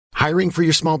Hiring for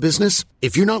your small business?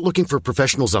 If you're not looking for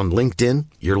professionals on LinkedIn,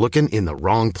 you're looking in the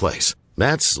wrong place.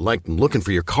 That's like looking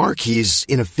for your car keys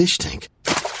in a fish tank.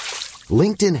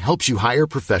 LinkedIn helps you hire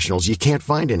professionals you can't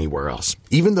find anywhere else,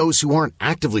 even those who aren't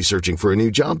actively searching for a new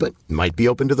job but might be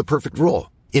open to the perfect role.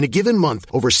 In a given month,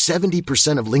 over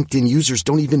 70% of LinkedIn users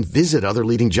don't even visit other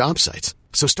leading job sites.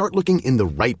 So start looking in the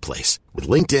right place. With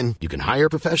LinkedIn, you can hire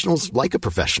professionals like a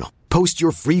professional. Post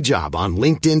your free job on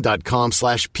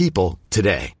linkedin.com/people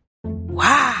today.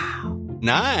 Wow.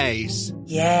 Nice.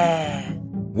 Yeah.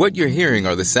 What you're hearing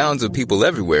are the sounds of people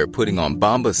everywhere putting on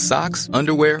Bombas socks,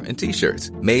 underwear, and T-shirts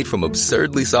made from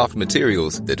absurdly soft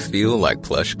materials that feel like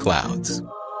plush clouds.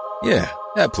 Yeah,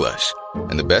 that plush.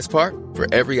 And the best part? For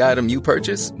every item you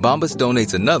purchase, Bombas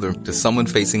donates another to someone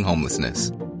facing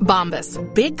homelessness. Bombas.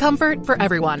 Big comfort for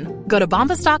everyone. Go to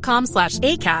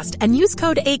bombas.com/ACAST and use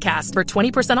code ACAST for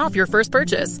 20% off your first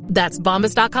purchase. That's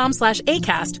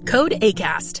bombas.com/ACAST. Code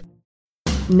ACAST.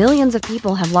 Millions of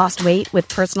people have lost weight with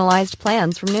personalized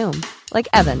plans from Noom. Like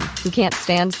Evan, who can't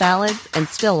stand salads and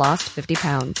still lost 50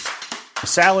 pounds.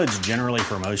 Salads generally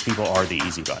for most people are the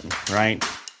easy button, right?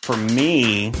 For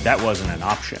me, that wasn't an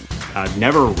option. I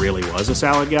never really was a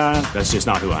salad guy. That's just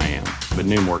not who I am. But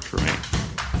Noom worked for me.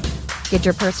 Get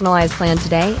your personalized plan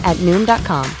today at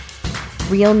Noom.com.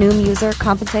 Real Noom user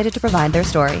compensated to provide their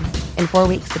story. In 4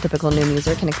 weeks, the typical Noom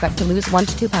user can expect to lose 1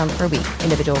 to 2 pounds per week.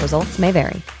 Individual results may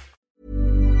vary.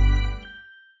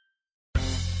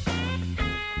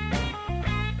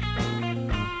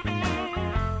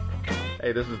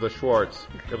 Hey, this is the Schwartz.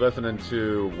 You're listening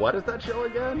to, what is that show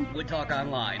again? Wood Talk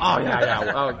Online. Oh,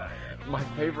 yeah. My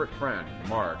favorite friend,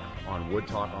 Mark, on Wood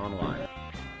Talk Online.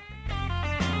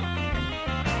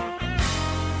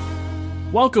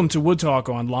 Welcome to Wood Talk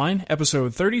Online,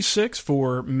 episode 36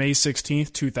 for May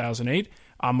 16th, 2008.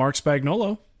 I'm Mark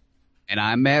Spagnolo. And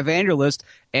I'm Matt Vanderlist.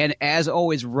 And as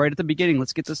always, right at the beginning,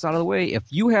 let's get this out of the way. If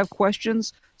you have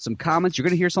questions, some comments, you're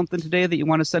going to hear something today that you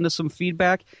want to send us some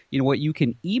feedback, you know what, you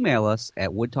can email us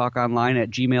at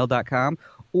woodtalkonline@gmail.com,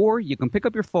 or you can pick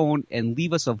up your phone and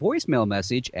leave us a voicemail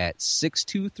message at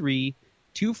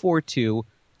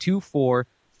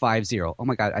 623-242-2450. Oh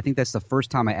my God, I think that's the first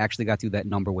time I actually got through that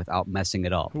number without messing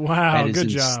it up. Wow, good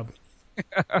job.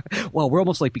 Well, we're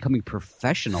almost like becoming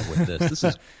professional with this. This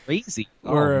is crazy.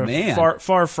 We're man,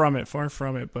 far from it.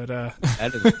 But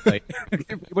that is like, if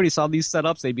everybody saw these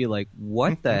setups, they'd be like,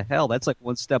 "What the hell? That's like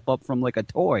one step up from like a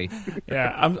toy."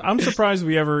 Yeah, I'm surprised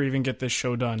we ever even get this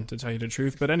show done, to tell you the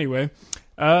truth. But anyway,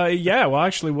 yeah. Well,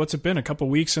 actually, what's it been? A couple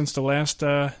weeks since the last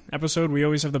episode. We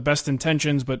always have the best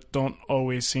intentions, but don't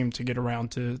always seem to get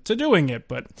around to doing it.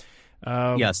 But.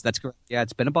 Yes, that's correct. Yeah,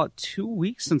 it's been about 2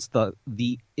 weeks since the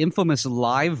infamous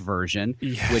live version,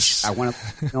 yes. Which I want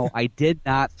to I did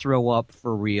not throw up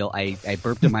for real. I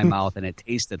burped in my mouth and it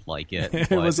tasted like it. It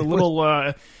was a little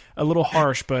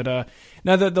harsh, but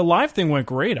now the live thing went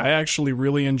great. I actually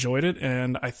really enjoyed it,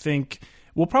 and I think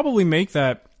we'll probably make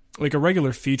that like a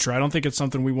regular feature. I don't think it's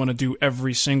something we want to do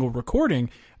every single recording,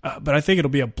 but I think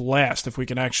it'll be a blast if we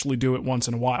can actually do it once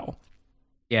in a while.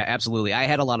 Yeah, absolutely. I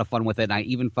had a lot of fun with it, and I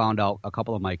even found out a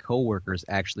couple of my coworkers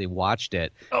actually watched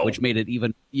it, which made it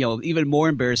even more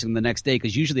embarrassing the next day,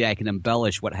 because usually I can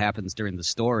embellish what happens during the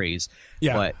stories,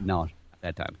 but no, not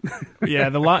that time. Yeah,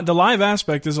 the live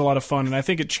aspect is a lot of fun, and I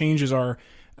think it changes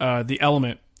the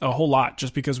element a whole lot,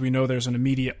 just because we know there's an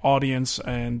immediate audience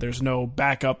and there's no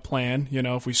backup plan. You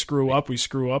know, if we screw up, we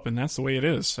screw up, and that's the way it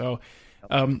is. So.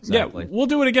 Exactly. Yeah, we'll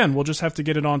do it again. We'll just have to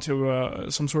get it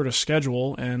onto some sort of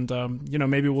schedule, and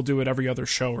maybe we'll do it every other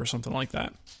show or something like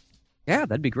that. Yeah,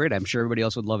 that'd be great. I'm sure everybody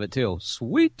else would love it too.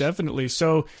 Sweet. Definitely.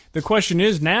 So the question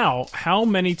is now, how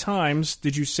many times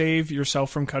did you save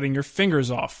yourself from cutting your fingers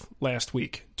off last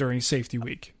week during Safety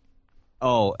Week?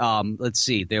 Oh, let's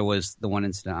see. There was the one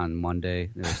incident on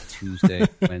Monday. There was Tuesday,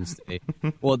 Wednesday.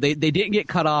 Well, they didn't get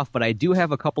cut off, but I do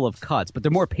have a couple of cuts. But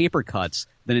they're more paper cuts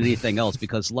than anything else,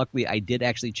 because luckily I did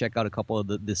actually check out a couple of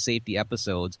the safety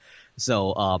episodes.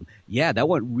 So, yeah, that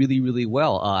went really, really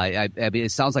well. I mean,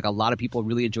 it sounds like a lot of people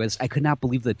really enjoyed this. I could not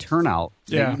believe the turnout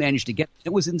that you managed to get.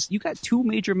 You got 2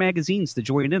 major magazines to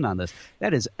join in on this.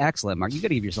 That is excellent, Mark. You got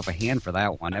to give yourself a hand for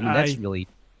that one. I mean, that's really.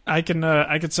 I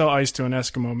could sell ice to an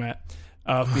Eskimo, Matt.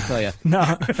 Let me tell you.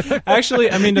 No,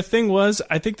 actually, I mean, the thing was,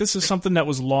 I think this is something that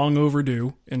was long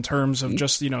overdue in terms of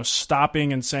just,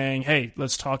 stopping and saying, hey,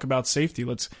 let's talk about safety.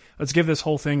 Let's give this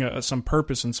whole thing some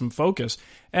purpose and some focus.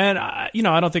 And, I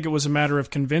don't think it was a matter of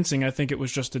convincing. I think it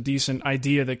was just a decent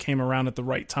idea that came around at the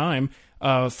right time.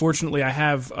 Fortunately, I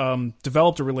have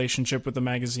developed a relationship with the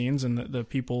magazines, and the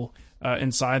people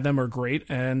inside them are great.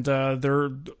 And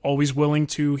they're always willing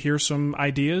to hear some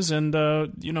ideas and,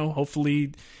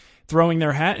 hopefully throwing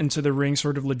their hat into the ring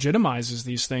sort of legitimizes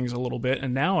these things a little bit.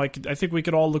 And now I think we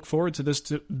could all look forward to this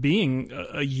being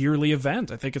a yearly event.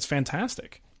 I think it's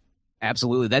fantastic.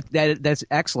 Absolutely. That's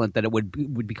excellent that it would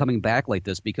be coming back like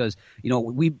this, because,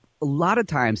 we a lot of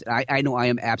times, I know I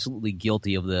am absolutely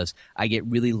guilty of this. I get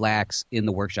really lax in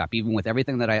the workshop, even with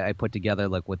everything that I put together,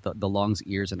 like with the lungs,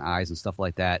 ears, and eyes and stuff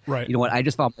like that. Right. You know what? I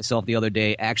just found myself the other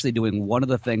day actually doing one of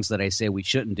the things that I say we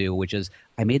shouldn't do, which is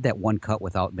I made that one cut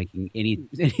without making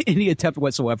any attempt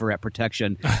whatsoever at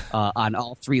protection on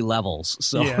all 3 levels.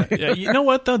 So yeah. You know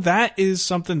what, though? That is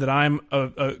something that I'm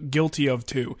guilty of,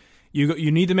 too.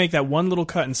 You need to make that one little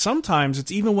cut, and sometimes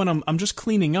it's even when I'm just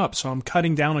cleaning up, so I'm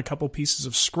cutting down a couple pieces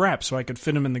of scrap so I could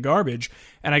fit them in the garbage,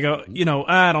 and I go,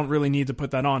 I don't really need to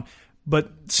put that on.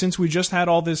 But since we just had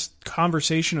all this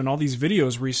conversation and all these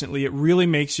videos recently, it really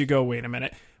makes you go, wait a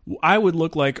minute. I would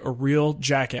look like a real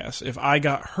jackass if I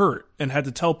got hurt and had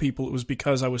to tell people it was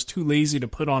because I was too lazy to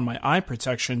put on my eye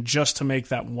protection just to make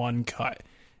that one cut.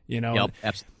 Yep,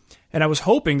 absolutely. And I was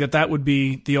hoping that would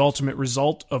be the ultimate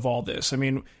result of all this. I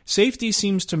mean, safety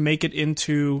seems to make it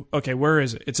into, okay, where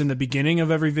is it? It's in the beginning of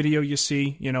every video you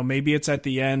see. Maybe it's at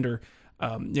the end, or,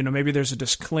 maybe there's a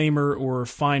disclaimer or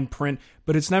fine print,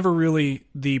 but it's never really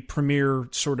the premier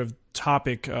sort of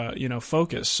topic,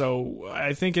 focus. So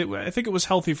I think it was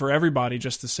healthy for everybody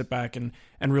just to sit back and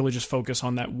really just focus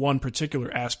on that one particular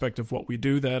aspect of what we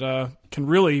do that can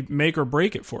really make or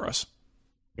break it for us.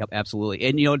 Yep, absolutely.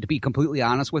 And, to be completely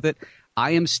honest with it,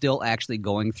 I am still actually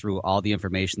going through all the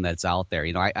information that's out there.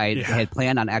 I had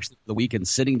planned on actually the weekend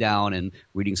sitting down and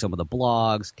reading some of the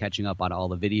blogs, catching up on all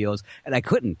the videos, and I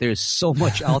couldn't. There's so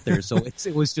much out there. So it's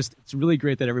really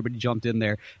great that everybody jumped in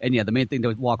there. And yeah, the main thing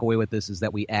to walk away with this is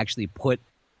that we actually put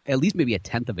at least maybe a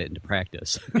tenth of it into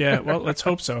practice. Yeah, well, let's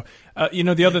hope so.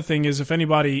 The other thing is, if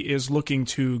anybody is looking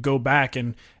to go back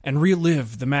and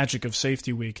relive the magic of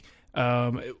Safety Week,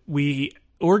 we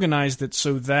organized it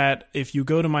so that if you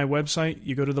go to my website,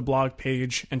 you go to the blog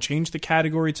page and change the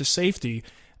category to safety,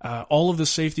 all of the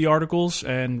safety articles,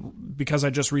 and because I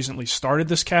just recently started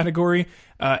this category,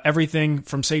 everything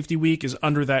from Safety Week is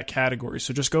under that category.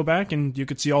 So just go back and you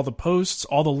could see all the posts,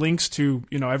 all the links to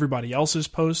everybody else's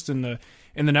posts in the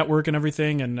network and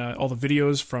everything, and all the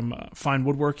videos from Fine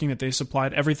Woodworking that they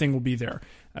supplied. Everything will be there.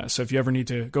 So if you ever need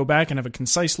to go back and have a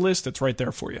concise list, it's right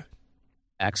there for you.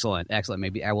 Excellent.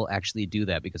 Maybe I will actually do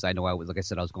that, because I know I was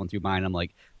going through mine. I'm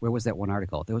like, where was that one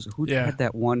article? There was had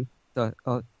that one. Oh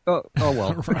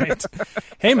well. Right.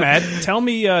 Hey, Matt, tell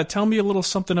me a little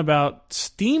something about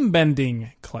steam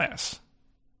bending class.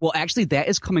 Well, actually, that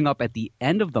is coming up at the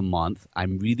end of the month.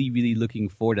 I'm really, really looking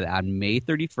forward to that. On May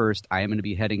 31st, I am going to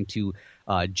be heading to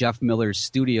Jeff Miller's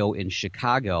studio in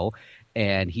Chicago,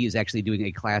 and he is actually doing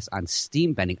a class on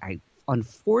steam bending.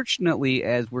 Unfortunately,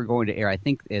 as we're going to air, I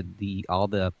think all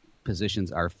the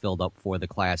positions are filled up for the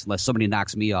class, unless somebody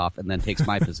knocks me off and then takes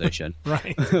my position.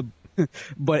 Right.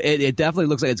 But it definitely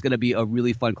looks like it's going to be a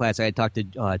really fun class. I had talked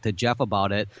to Jeff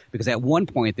about it, because at one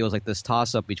point there was like this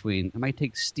toss-up between, I might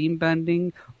take steam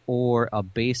bending or a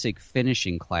basic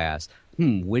finishing class.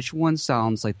 Which one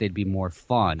sounds like they'd be more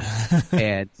fun?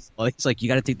 And it's like, you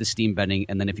got to take the steam bending,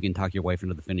 and then if you can talk your wife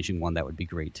into the finishing one, that would be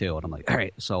great too. And I'm like, all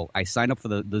right. So I signed up for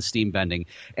the steam bending,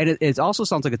 and it also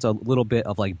sounds like it's a little bit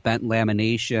of like bent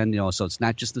lamination, so it's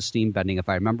not just the steam bending. If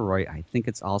I remember right, I think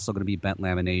it's also going to be bent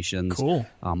laminations. Cool.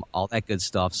 All that good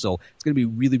stuff. So it's going to be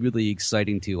really, really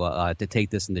exciting to take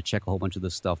this and to check a whole bunch of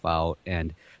this stuff out.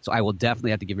 And so I will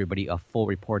definitely have to give everybody a full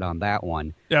report on that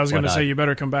one. Yeah, I was going to say, you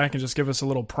better come back and just give us a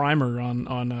little primer on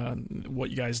what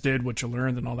you guys did, what you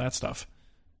learned, and all that stuff.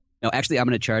 No, actually, I'm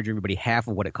going to charge everybody half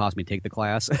of what it cost me to take the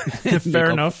class. Fair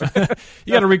enough.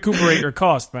 You got to recuperate your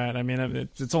cost, man. I mean,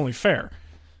 it's only fair.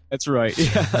 That's right.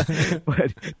 Yeah.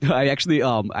 But I actually,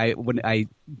 when I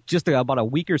just about a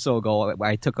week or so ago,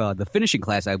 I took the finishing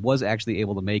class. I was actually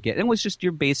able to make it, and it was just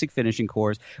your basic finishing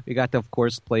course. We got to, of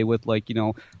course, play with like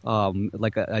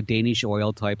a Danish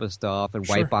oil type of stuff and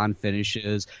wipe on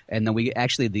finishes, and then we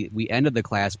ended the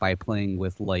class by playing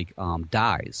with like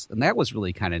dyes, and that was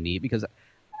really kind of neat because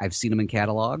I've seen them in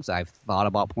catalogs. I've thought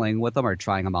about playing with them or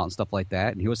trying them out and stuff like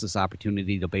that. And here was this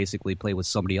opportunity to basically play with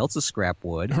somebody else's scrap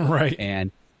wood, right?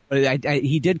 And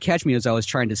he did catch me as I was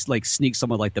trying to like sneak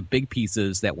some of like the big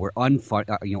pieces that were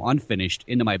unfinished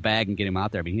into my bag and get him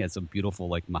out there. I mean, he had some beautiful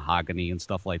like mahogany and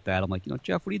stuff like that. I'm like,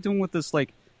 Jeff, what are you doing with this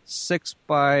like 6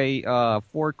 by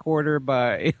 4/4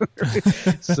 by?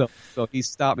 so he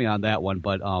stopped me on that one.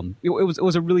 But it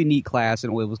was a really neat class,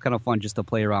 and it was kind of fun just to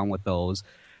play around with those.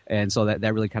 And so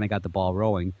that really kind of got the ball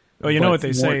rolling. Well, know what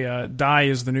they say, dye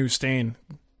is the new stain.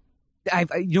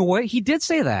 You know what? He did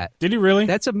say that. Did he really?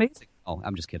 That's amazing. Oh,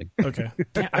 I'm just kidding. Okay.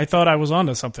 I thought I was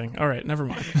onto something. All right, never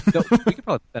mind. No, we could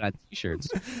probably put that on T-shirts.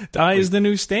 Dye is the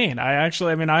new stain. I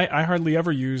hardly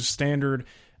ever use standard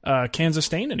Kansas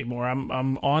stain anymore.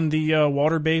 I'm on the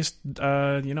water-based,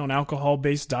 an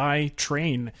alcohol-based dye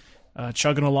train,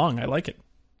 chugging along. I like it.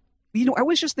 I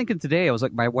was just thinking today, I was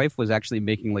like, my wife was actually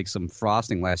making like some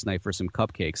frosting last night for some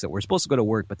cupcakes that were supposed to go to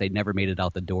work, but they never made it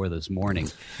out the door this morning.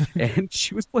 And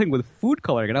she was playing with food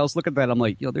coloring. And I was looking at that, I'm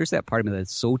like, there's that part of me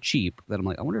that's so cheap that I'm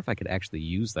like, I wonder if I could actually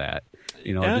use that.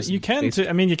 Yeah, you can to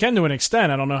an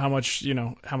extent. I don't know how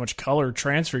much color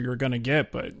transfer you're going to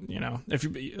get, but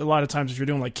a lot of times if you're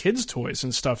doing like kids' toys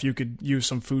and stuff, you could use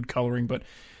some food coloring, but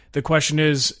the question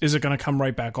is it going to come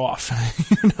right back off?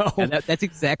 And that's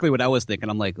exactly what I was thinking.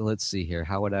 I'm like, let's see here.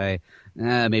 How would I?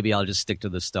 Maybe I'll just stick to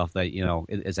the stuff that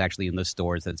is actually in the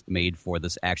stores that's made for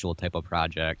this actual type of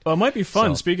project. Well, it might be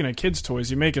fun. So, speaking of kids'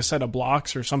 toys, you make a set of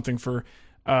blocks or something for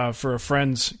a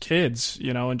friend's kids,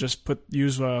 and just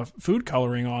use food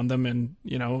coloring on them, and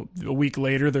a week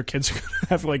later their kids are going to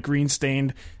have like green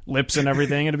stained lips and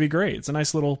everything. It'd be great. It's a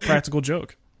nice little practical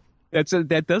joke.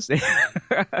 That does.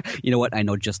 You know what? I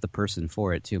know just the person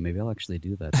for it too. Maybe I'll actually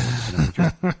do that.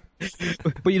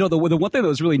 But the one thing that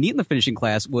was really neat in the finishing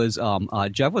class was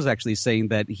Jeff was actually saying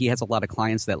that he has a lot of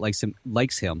clients that likes him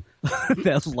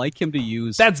that like him to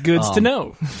use. That's good to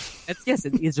know. Yes,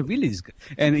 it's really good.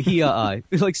 And he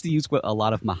likes to use a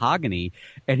lot of mahogany.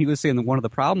 And he was saying that one of the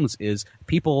problems is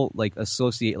people like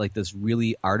associate like this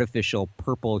really artificial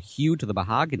purple hue to the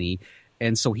mahogany,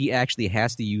 and so he actually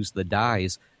has to use the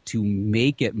dyes to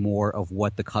make it more of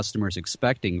what the customer's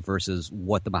expecting versus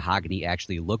what the mahogany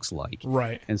actually looks like.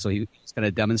 Right. And so he's kind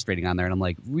of demonstrating on there, and I'm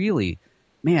like, really?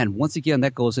 Man, once again,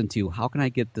 that goes into how can I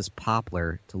get this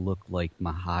poplar to look like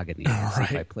mahogany?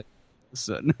 Right.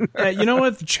 You know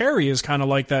what? Cherry is kind of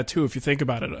like that, too, if you think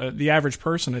about it. The average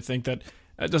person, I think, that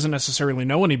doesn't necessarily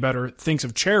know any better thinks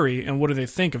of cherry, and what do they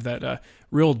think of that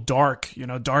real dark,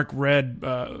 dark red,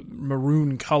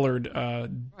 maroon-colored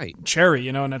cherry,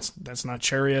 and that's not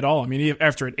cherry at all. I mean,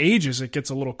 after it ages, it gets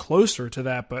a little closer to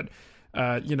that, but,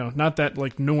 not that,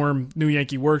 like, Norm New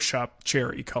Yankee Workshop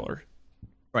cherry color.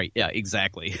 Right, yeah,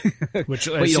 exactly. Which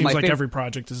seems like every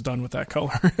project is done with that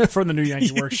color from the New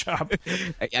Yankee Workshop.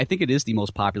 I think it is the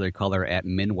most popular color at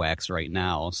Minwax right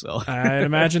now. So I'd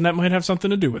imagine that might have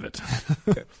something to do with it.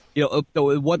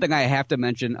 The one thing I have to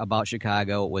mention about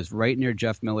Chicago was right near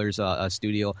Jeff Miller's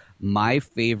studio. My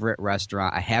favorite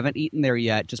restaurant. I haven't eaten there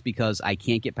yet just because I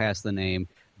can't get past the name.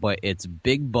 But it's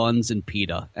Big Buns and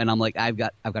Pita, and I'm like, I've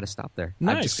got to stop there.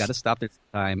 Nice. I've just got to stop there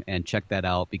sometime and check that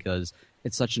out because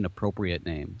it's such an appropriate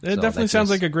name. It definitely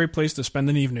sounds like a great place to spend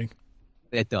an evening.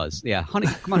 It does, yeah. Honey,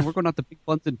 come on, we're going out to Big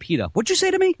Buns and Pita. What'd you say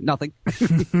to me? Nothing.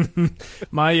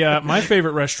 My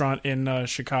favorite restaurant in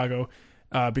Chicago,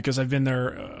 because I've been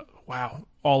there,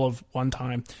 all of one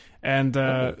time, and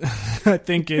I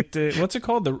think what's it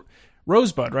called? The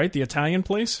Rosebud, right? The Italian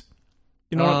place.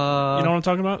 You know what I'm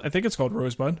talking about? I think it's called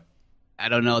Rosebud. I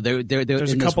don't know.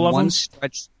 There's a couple of them.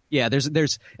 Stretch, yeah,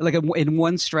 there's like in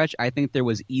one stretch, I think there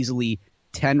was easily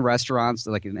 10 restaurants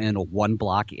like in a one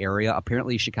block area.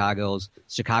 Apparently, Chicagoans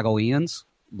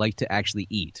like to actually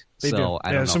eat. They do.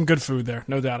 I don't know. Some good food there,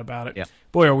 no doubt about it. Yeah.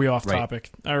 Boy, are we off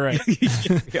topic. All right.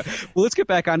 Yeah. Well, let's get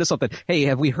back onto something. Hey,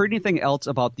 have we heard anything else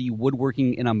about the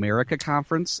Woodworking in America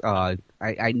conference? I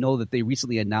know that they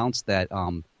recently announced that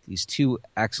these two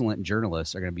excellent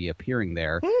journalists are going to be appearing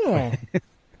there. Oh.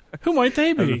 Who might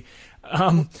they be?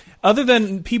 Other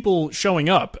than people showing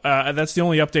up, that's the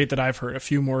only update that I've heard. A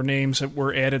few more names that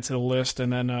were added to the list,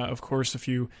 and then, of course, a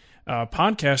few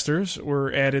podcasters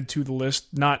were added to the list.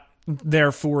 Not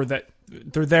there for that;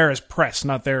 they're there as press,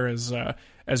 not there as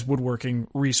woodworking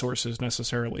resources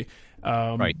necessarily.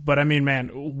 Right. But I mean, man,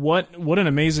 what an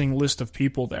amazing list of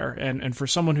people there, and for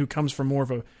someone who comes from more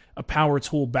of a power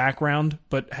tool background,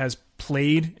 but has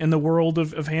played in the world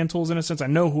of hand tools in a sense. I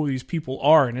know who these people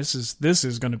are, and this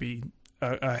is going to be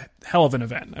a hell of an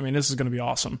event. I mean, this is going to be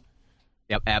awesome.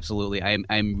 Yep, absolutely.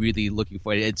 I'm really looking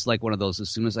for it. It's like one of those. As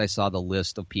soon as I saw the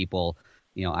list of people,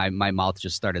 my mouth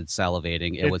just started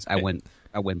salivating.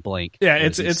 I went blank. Yeah,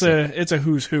 it's a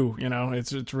who's who.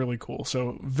 It's really cool.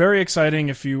 So very exciting.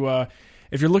 If you're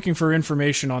looking for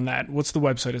information on that, what's the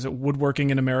website? Is it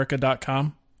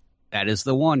woodworkinginamerica.com? That is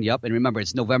the one, yep. And remember,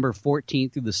 it's November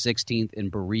 14th through the 16th in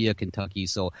Berea, Kentucky.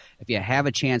 So if you have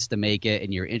a chance to make it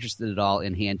and you're interested at all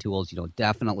in hand tools,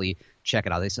 definitely check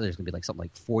it out. They said there's going to be like something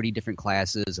like 40 different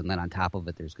classes, and then on top of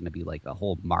it, there's going to be like a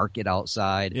whole market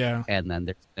outside. Yeah. And then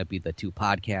there's going to be the 2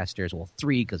 podcasters, well,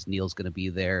 3 because Neil's going to be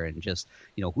there, and just,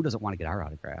 who doesn't want to get our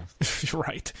autograph?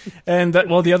 Right. And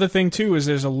the other thing too is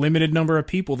there's a limited number of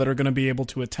people that are going to be able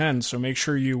to attend. So make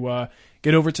sure you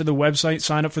get over to the website,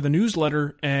 sign up for the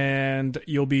newsletter, and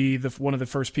you'll be one of the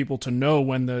first people to know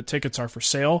when the tickets are for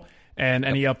sale and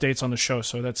any updates on the show.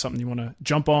 So that's something you want to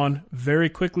jump on very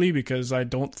quickly, because I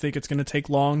don't think it's going to take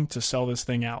long to sell this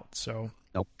thing out. So.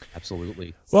 Nope,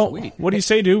 absolutely. Well, Sweet. What do you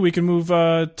say, dude? We can move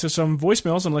to some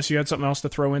voicemails, unless you had something else to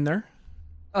throw in there.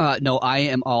 No, I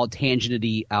am all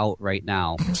tangent-y out right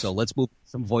now. So let's move to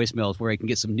some voicemails where I can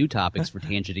get some new topics for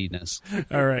tangent-iness.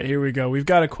 All right, here we go. We've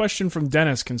got a question from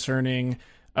Dennis concerning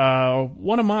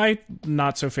one of my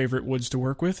not-so-favorite woods to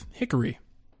work with, hickory.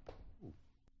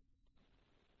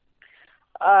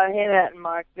 Hey, Matt and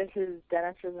Mark. This is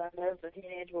Dennis Resendez, the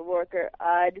teenage woodworker.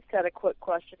 I just had a quick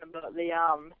question about the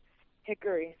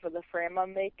hickory for the frame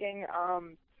I'm making.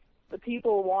 The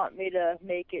people want me to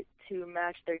make it to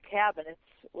match their cabinets,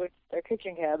 their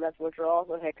kitchen cabinets, which are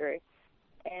also hickory.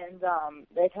 And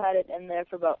they've had it in there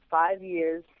for about 5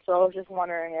 years, so I was just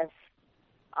wondering if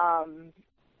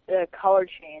the color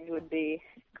change would be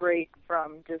great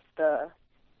from just the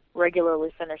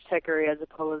regularly finished hickory as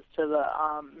opposed to the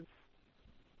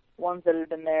ones that have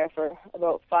been there for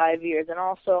about 5 years. And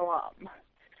also,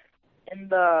 in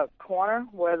the corner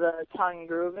where the tongue and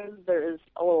groove is, there is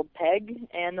a little peg,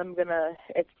 and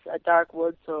it's a dark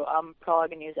wood, so I'm probably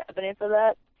going to use ebony for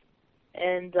that.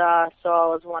 And so I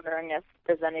was wondering if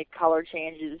there's any color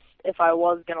changes, if I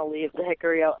was going to leave the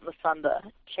hickory out in the sun to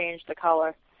change the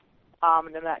color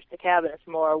to match the cabinets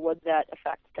more, would that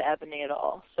affect the ebony at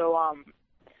all? So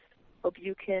hope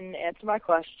you can answer my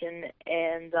question,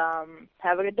 and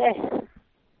have a good day.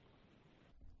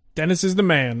 Dennis is the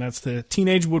man. That's the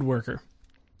teenage woodworker.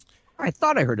 I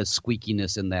thought I heard a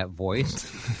squeakiness in that voice.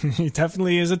 He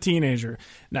definitely is a teenager.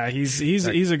 Nah, he's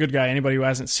a good guy. Anybody who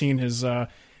hasn't seen his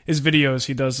videos,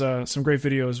 he does some great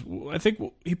videos. I think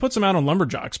he puts them out on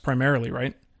Lumberjocks primarily,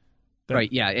 right?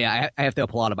 Right. Yeah. I have to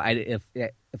applaud him.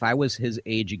 If I was his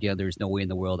age again, there's no way in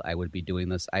the world I would be doing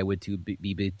this. I would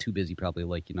be too busy, probably,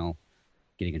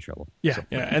 getting in trouble. Yeah, so.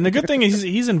 Yeah. And the good thing is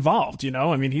he's involved.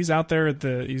 I mean, he's out there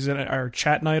he's at our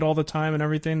chat night all the time and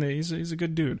everything. He's a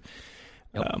good dude.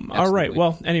 Yep, all right.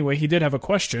 Well, anyway, he did have a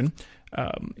question.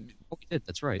 He did.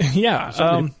 That's right. Yeah.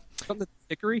 Something with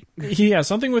hickory? Yeah,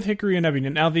 something with hickory and ebony.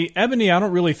 Now, the ebony, I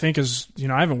don't really think is,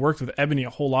 I haven't worked with ebony a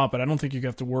whole lot, but I don't think you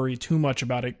have to worry too much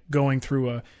about it going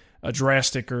through a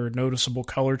drastic or noticeable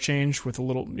color change with a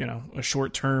little, a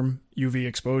short-term UV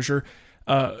exposure.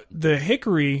 The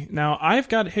hickory, now I've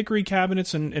got hickory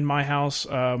cabinets in my house.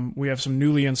 We have some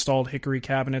newly installed hickory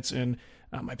cabinets in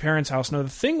my parents' house. Now, the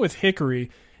thing with hickory,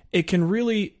 it can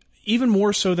really, even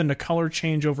more so than the color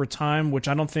change over time, which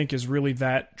I don't think is really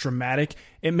that dramatic,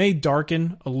 it may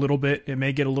darken a little bit. It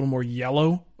may get a little more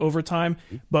yellow over time.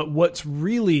 But what's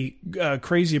really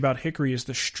crazy about hickory is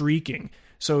the streaking.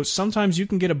 So sometimes you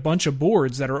can get a bunch of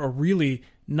boards that are a really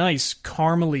nice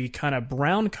caramely kind of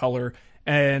brown color,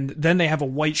 and then they have a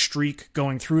white streak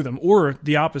going through them, or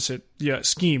the opposite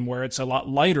scheme where it's a lot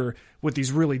lighter with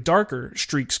these really darker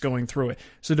streaks going through it.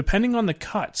 So depending on the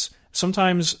cuts,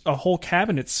 sometimes a whole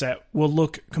cabinet set will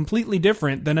look completely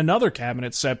different than another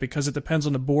cabinet set because it depends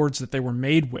on the boards that they were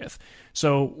made with.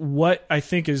 So what I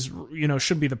think is,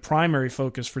 should be the primary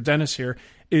focus for Dennis here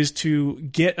is to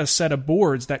get a set of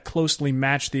boards that closely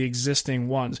match the existing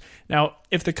ones. Now,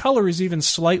 if the color is even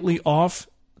slightly off,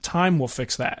 time will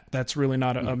fix that. That's really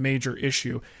not a major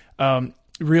issue.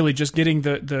 Really just getting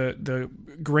the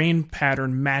grain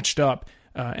pattern matched up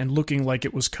and looking like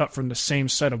it was cut from the same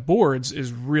set of boards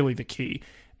is really the key.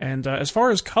 And as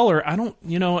far as color, I don't,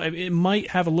 it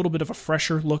might have a little bit of a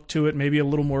fresher look to it, maybe a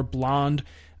little more blonde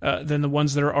than the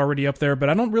ones that are already up there, but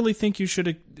I don't really think you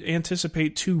should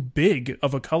anticipate too big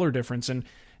of a color difference. And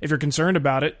if you're concerned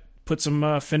about it, put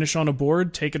some finish on a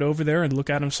board, take it over there, and look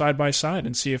at them side by side,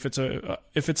 and see if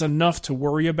it's enough to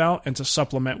worry about and to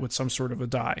supplement with some sort of a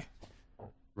dye.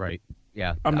 Right.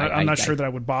 Yeah. I'm not sure that I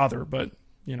would bother, but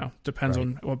depends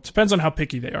on how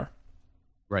picky they are.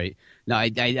 Right. No,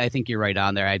 I think you're right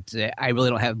on there. I really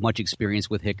don't have much experience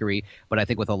with hickory, but I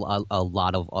think with a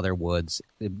lot of other woods,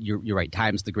 you're right.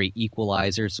 Time's the great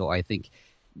equalizer. So I think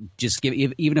just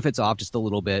even if it's off just a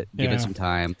little bit, give it some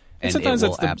time, and it will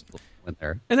absolutely went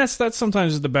there. And that's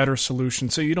sometimes the better solution.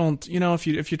 So you don't,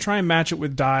 if you try and match it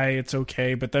with dye, it's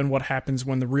okay. But then what happens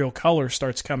when the real color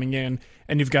starts coming in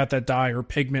and you've got that dye or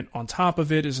pigment on top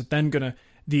of it? Is it then going to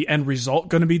the end result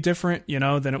going to be different,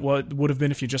 than it would have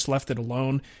been if you just left it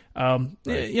alone.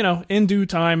 Right. In due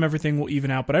time, everything will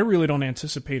even out, but I really don't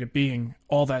anticipate it being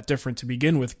all that different to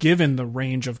begin with, given the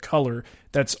range of color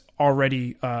that's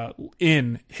already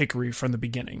in hickory from the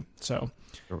beginning. So,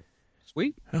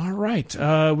 sweet. All right.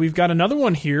 We've got another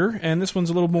one here, and this one's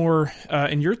a little more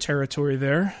in your territory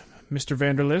there, Mr.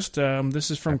 Vanderlist.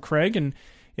 This is from Craig, and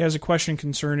he has a question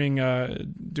concerning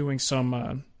doing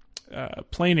some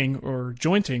planing or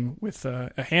jointing with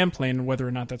a hand plane, and whether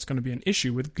or not that's going to be an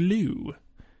issue with glue.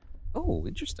 Oh,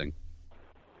 interesting.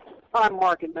 Hi,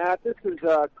 Mark and Matt. This is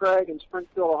Craig in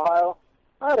Springfield, Ohio.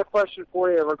 I had a question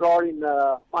for you regarding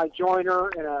my joiner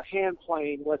and a hand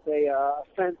plane with a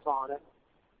fence on it.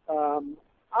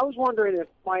 I was wondering if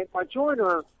my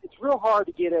joiner, it's real hard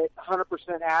to get it 100%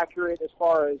 accurate as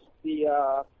far as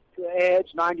the edge,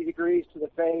 90 degrees to the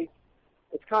face.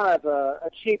 It's kind of a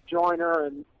cheap joiner,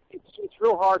 and it's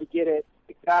real hard to get it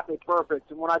exactly perfect.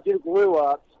 And when I do glue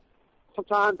ups,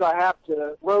 sometimes I have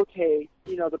to rotate,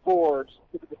 the boards,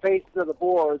 the faces of the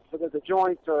boards, so that the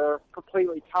joints are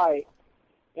completely tight.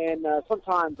 And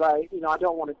sometimes I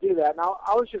don't want to do that. Now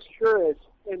I was just curious.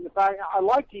 In the fact, I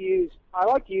like to use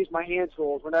my hand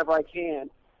tools whenever I can,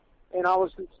 and I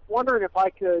was wondering if I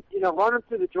could, run them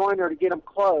through the joiner to get them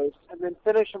close, and then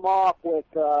finish them off with,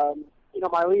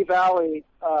 my Lee Valley,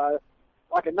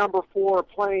 like a number 4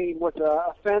 plane with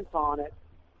a fence on it.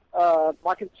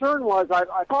 My concern was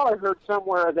I thought I heard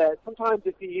somewhere that sometimes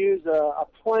if you use a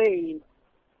plane,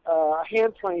 a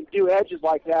hand plane, to do edges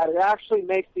like that, it actually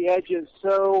makes the edges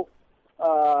so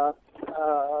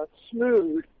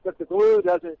smooth that the glue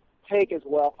doesn't take as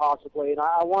well, possibly. And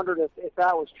I wondered if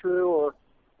that was true, or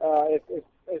if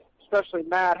especially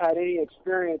Matt had any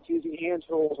experience using hand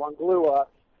tools on glue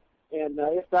up, and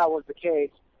if that was the case.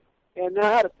 And then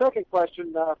I had a second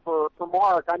question for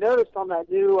Mark. I noticed on that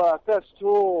new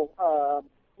Festool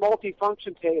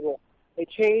multi-function table, they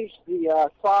changed the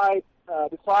side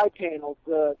panels.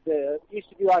 The used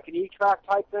to be like an E-track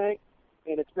type thing,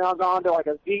 and it's now gone to like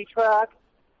a V-track.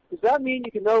 Does that mean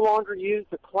you can no longer use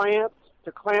the clamps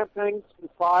to clamp things to the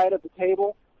side of the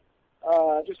table?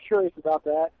 Just curious about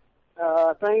that.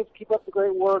 Thanks. Keep up the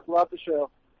great work. Love the show.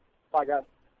 Bye, guys.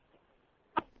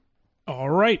 All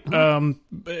right.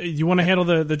 You want to handle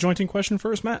the jointing question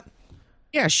first, Matt?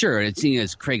 Yeah, sure. It seems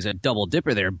as Craig's a double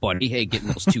dipper there, buddy. Hey, getting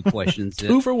those 2 questions.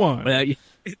 2 for 1.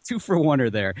 2 for 1 are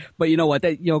there. But you know what?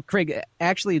 Craig,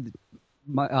 actually,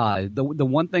 the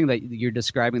one thing that you're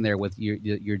describing there with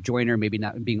your joiner maybe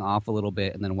not being off a little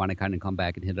bit and then want to kind of come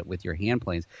back and hit it with your hand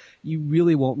planes, you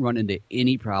really won't run into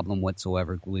any problem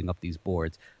whatsoever gluing up these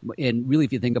boards. And really,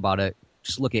 if you think about it,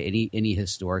 just look at any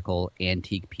historical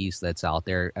antique piece that's out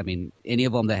there. I mean, any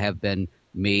of them that have been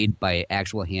made by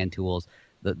actual hand tools,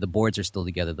 the boards are still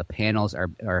together. The panels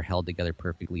are held together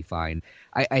perfectly fine.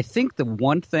 I think the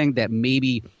one thing that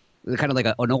maybe kind of like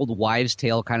an old wives'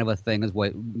 tale kind of a thing is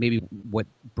what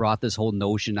brought this whole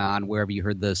notion on, wherever you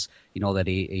heard this, that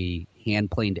a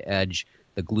hand-planed edge,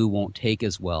 the glue won't take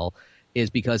as well, is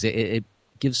because it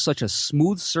gives such a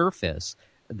smooth surface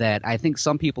that I think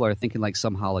some people are thinking like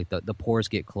somehow like the pores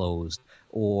get closed,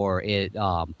 or it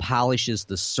polishes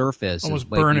the surface. Almost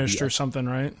burnished or something,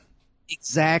 right?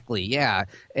 Exactly, yeah.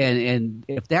 And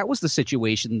if that was the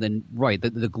situation, then right,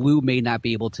 the glue may not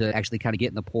be able to actually kind of get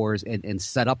in the pores and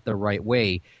set up the right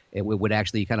way. It would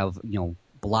actually kind of,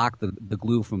 block the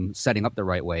glue from setting up the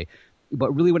right way.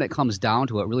 But really when it comes down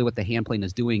to it, really what the hand plane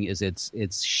is doing is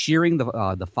it's shearing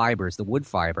the fibers, the wood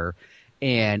fiber,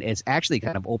 and it's actually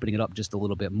kind of opening it up just a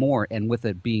little bit more. And with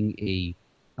it being a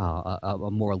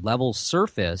more level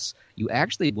surface, you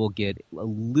actually will get a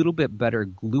little bit better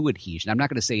glue adhesion. I'm not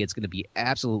going to say it's going to be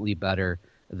absolutely better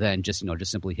than just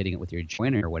simply hitting it with your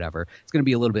joiner or whatever. It's going to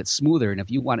be a little bit smoother. And if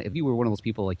you were one of those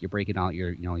people like you're breaking out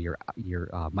your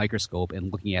microscope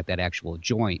and looking at that actual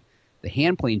joint, the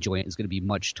hand plane joint is going to be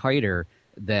much tighter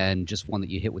than just one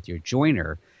that you hit with your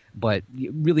joiner. But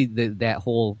really, that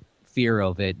whole fear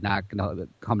of it not going to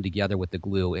come together with the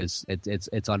glue it's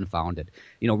unfounded.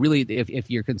 Really, if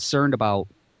you're concerned about,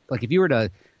 like, if you were to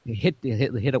hit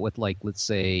it with, like, let's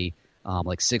say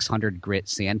like 600 grit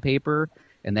sandpaper,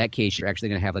 in that case you're actually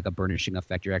going to have like a burnishing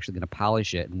effect. You're actually going to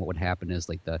polish it, and what would happen is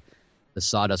like the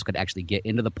sawdust could actually get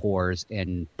into the pores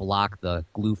and block the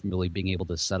glue from really being able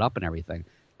to set up and everything.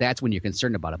 That's when you're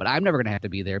concerned about it. But I'm never going to have to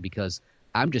be there because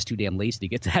I'm just too damn lazy to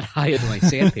get that high into my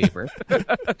sandpaper.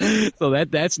 So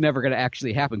that's never going to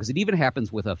actually happen, because it even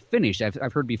happens with a finish.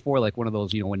 I've heard before, like one of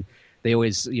those, when they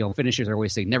always, finishers are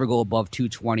always saying never go above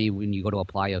 220 when you go to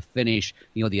apply a finish,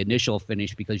 the initial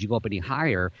finish, because you go up any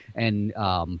higher. And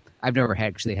I've never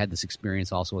actually had this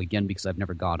experience also, again, because I've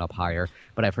never gone up higher.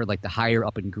 But I've heard like the higher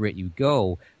up in grit you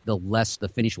go, the less the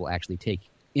finish will actually take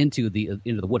into the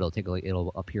wood.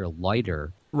 It'll appear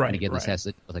lighter. Right. And again, this has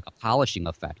like a polishing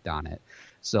effect on it.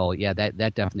 So yeah, that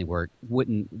definitely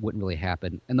wouldn't really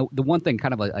happen. And the one thing,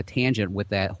 kind of a tangent with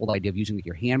that whole idea of using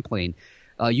your hand plane,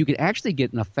 you can actually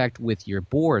get an effect with your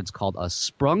boards called a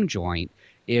sprung joint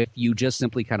if you just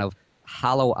simply kind of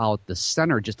hollow out the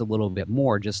center just a little bit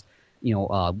more, just 1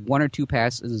 or 2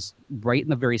 passes right in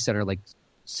the very center, like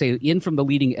say in from the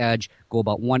leading edge, go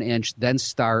about 1 inch, then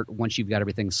start once you've got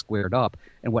everything squared up.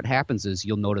 And what happens is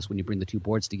you'll notice when you bring the two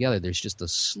boards together, there's just a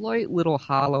slight little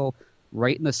hollow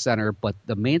right in the center. But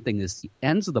the main thing is the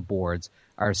ends of the boards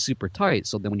are super tight.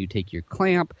 So then when you take your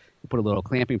clamp, you put a little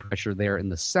clamping pressure there in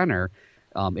the center,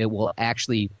 it will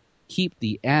actually keep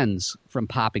the ends from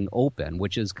popping open,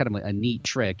 which is kind of a neat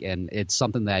trick. And it's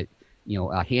something that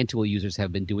hand tool users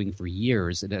have been doing for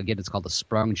years. And again, it's called a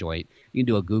sprung joint. You can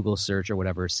do a Google search or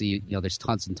whatever, see, there's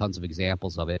tons and tons of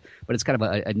examples of it. But it's kind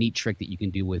of a neat trick that you can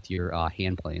do with your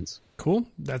hand planes. Cool.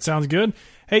 That sounds good.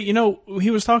 Hey, he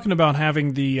was talking about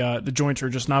having the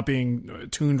jointer just not being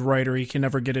tuned right, or he can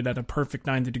never get it at a perfect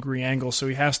 90-degree angle. So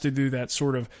he has to do that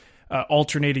sort of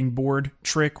alternating board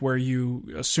trick where you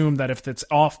assume that if it's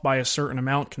off by a certain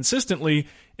amount consistently,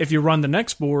 if you run the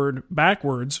next board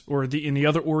backwards or in the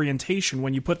other orientation,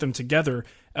 when you put them together,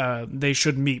 they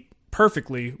should meet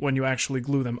perfectly when you actually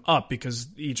glue them up, because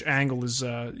each angle is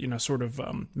sort of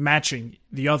matching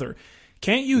the other.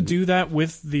 Can't you do that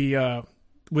with the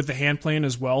hand plane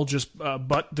as well? Just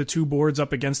butt the two boards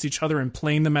up against each other and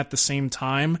plane them at the same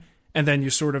time, and then you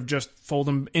sort of just fold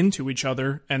them into each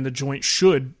other, and the joint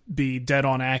should be dead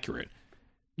on accurate.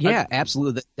 Yeah,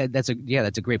 absolutely. That's a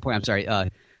great point. I'm sorry.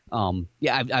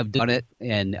 I've done it,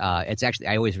 and it's actually,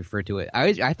 I always refer to it.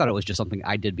 I thought it was just something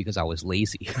I did because I was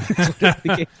lazy.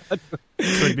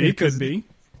 Could be.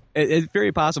 It's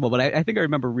very possible, but I think I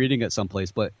remember reading it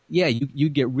someplace. But yeah, you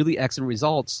get really excellent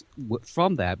results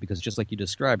from that, because just like you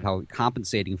described, how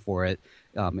compensating for it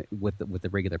with the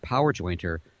regular power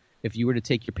jointer. If you were to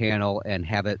take your panel and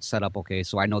have it set up, okay,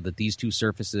 so I know that these two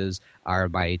surfaces are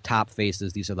my top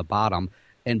faces, these are the bottom,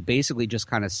 and basically just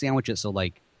kind of sandwich it so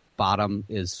like bottom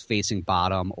is facing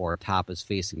bottom or top is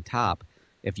facing top.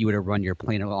 If you were to run your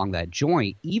plane along that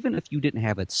joint, even if you didn't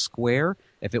have it square,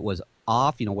 if it was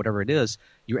off, whatever it is,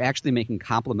 you're actually making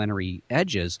complementary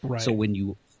edges. Right. So when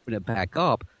you open it back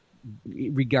up,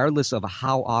 regardless of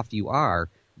how off you are,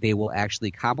 they will actually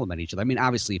complement each other. I mean,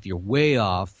 obviously, if you're way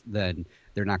off, then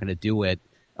they're not going to do it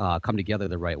come together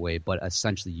the right way. But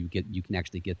essentially, you can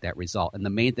actually get that result. And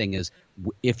the main thing is,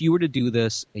 if you were to do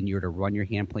this and you were to run your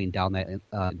hand plane down that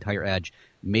entire edge,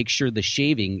 make sure the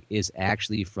shaving is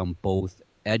actually from both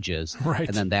edges, right?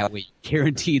 And then that way,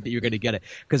 guaranteed that you're going to get it.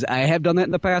 Because I have done that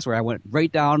in the past where I went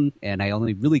right down and I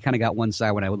only really kind of got one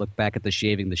side. When I would look back at the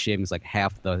shaving's like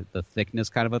half the thickness,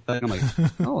 kind of a thing. I'm like,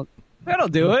 oh, that'll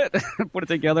do it. Put it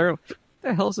together.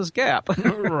 The hell's this gap?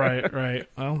 Right.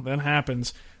 Well, that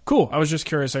happens. Cool. I was just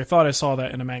curious. I thought I saw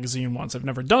that in a magazine once. I've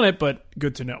never done it, but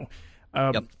good to know.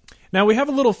 Yep. Now, we have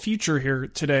a little feature here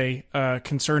today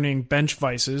concerning bench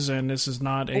vices, and this is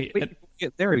not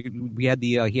there. We had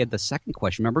he had the second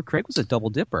question. Remember, Craig was a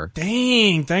double dipper.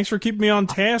 Dang! Thanks for keeping me on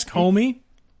task, homie.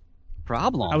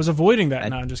 Problem. I was avoiding that.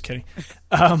 No, I'm just kidding.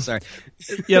 Sorry.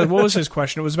 Yeah, what was his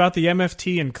question? It was about the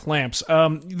MFT and clamps.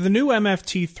 The new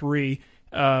MFT3,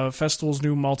 Festool's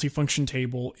new multifunction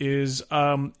table, is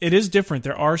it is different.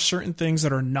 There are certain things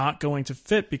that are not going to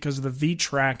fit because of the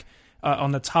V-track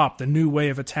on the top, the new way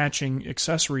of attaching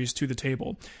accessories to the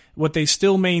table. What they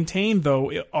still maintain,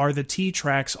 though, are the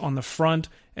T-tracks on the front,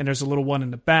 and there's a little one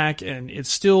in the back, and it's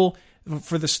still,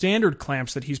 for the standard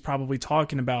clamps that he's probably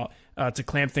talking about, to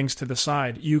clamp things to the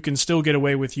side, you can still get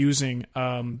away with using,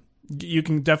 you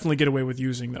can definitely get away with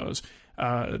using those.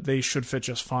 They should fit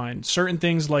just fine. Certain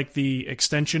things like the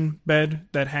extension bed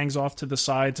that hangs off to the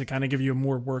side to kind of give you a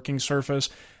more working surface,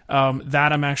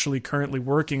 that I'm actually currently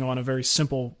working on a very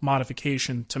simple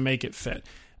modification to make it fit.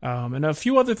 And a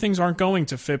few other things aren't going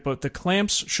to fit, but the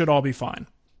clamps should all be fine.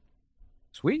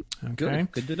 Sweet. Okay.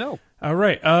 Good to know. All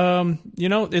right.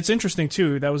 It's interesting,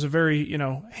 too. That was a very,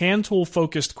 hand tool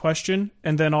focused question,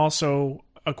 and then also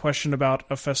a question about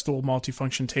a Festool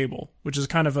multifunction table, which is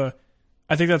kind of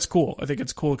I think that's cool. I think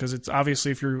it's cool because it's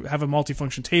obviously, if you have a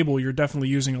multifunction table, you're definitely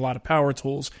using a lot of power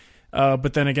tools.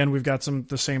 But then again, we've got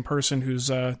the same person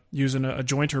who's using a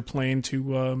jointer plane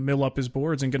to mill up his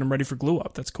boards and get them ready for glue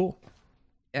up. That's cool.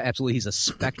 Yeah, absolutely. He's a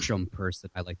spectrum person,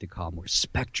 I like to call him. We're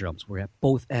spectrums. We're at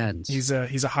both ends. He's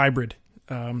a hybrid.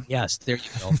 Yes, there you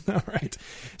go. All right.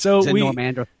 So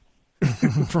Normandra.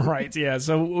 Right, yeah.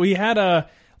 So we had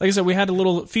like I said, we had a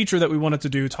little feature that we wanted to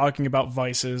do talking about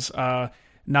vices.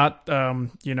 Not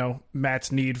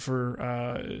Matt's need for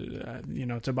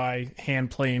to buy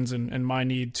hand planes and my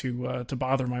need to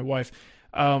bother my wife.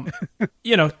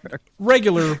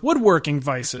 Regular woodworking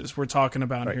vices we're talking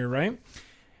about here, right?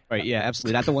 Right, yeah,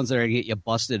 absolutely. Not the ones that are going to get you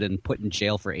busted and put in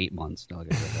jail for 8 months. No,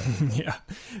 yeah.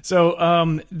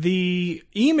 So the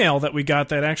email that we got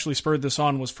that actually spurred this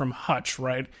on was from Hutch,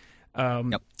 right?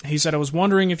 Yep. He said, I was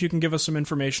wondering if you can give us some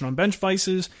information on bench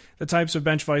vices, the types of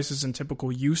bench vices and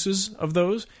typical uses of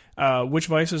those, which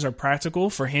vices are practical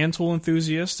for hand tool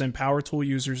enthusiasts and power tool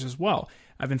users as well.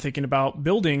 I've been thinking about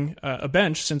building a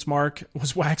bench since Mark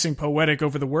was waxing poetic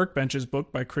over the Workbenches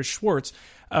book by Chris Schwartz,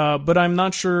 but I'm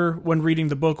not sure when reading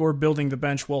the book or building the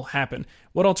bench will happen.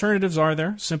 What alternatives are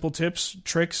there? Simple tips,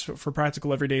 tricks for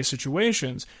practical everyday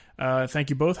situations. Thank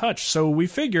you both, Hutch. So we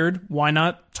figured, why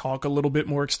not talk a little bit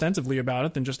more extensively about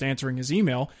it than just answering his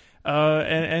email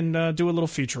and do a little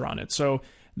feature on it. So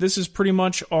this is pretty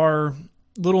much our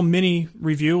little mini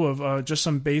review of just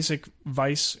some basic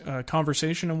vice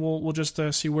conversation, and we'll just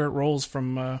see where it rolls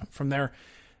from there.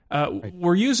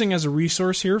 We're using as a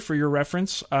resource here for your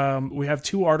reference. We have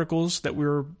 2 articles that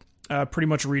we're pretty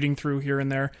much reading through here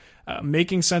and there.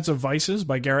 Making Sense of Vices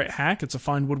by Garrett Hack. It's a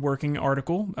fine woodworking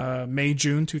article,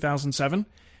 May-June 2007.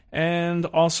 And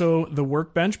also The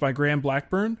Workbench by Graham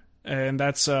Blackburn. And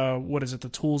that's, The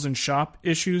Tools and Shop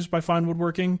Issues by Fine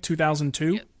Woodworking,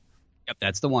 2002. Yep,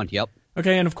 that's the one, yep.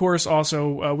 Okay, and of course,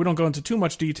 also, we don't go into too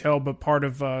much detail, but part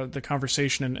of the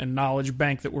conversation and knowledge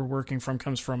bank that we're working from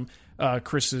comes from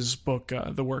Chris's book,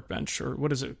 The Workbench, or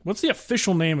what is it? What's the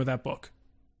official name of that book?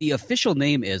 The official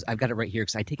name is, I've got it right here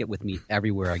because I take it with me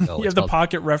everywhere I go. You have the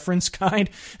pocket reference kind?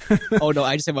 Oh, no,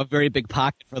 I just have a very big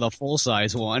pocket for the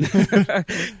full-size one.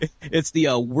 It's the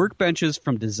Workbenches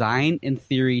from Design and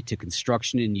Theory to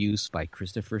Construction and Use by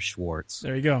Christopher Schwartz.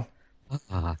 There you go.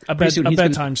 A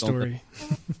bedtime story.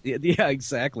 Yeah,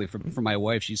 exactly. For my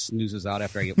wife, she snoozes out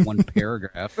after I get one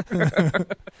paragraph.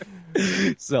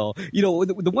 So,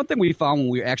 the one thing we found when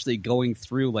we were actually going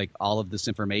through like all of this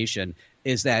information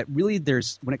is that really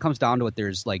when it comes down to it,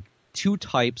 there's like 2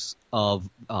 types of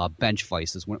bench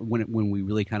vices. When we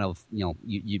really kind of,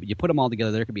 you put them all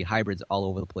together, there could be hybrids all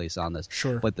over the place on this.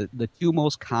 Sure. But the 2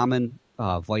 most common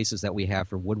vices that we have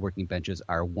for woodworking benches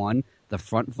are 1, the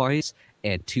front vice,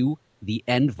 and 2, the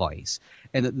end vice.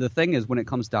 And the thing is, when it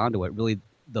comes down to it, really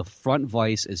the front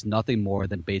vice is nothing more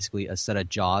than basically a set of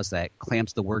jaws that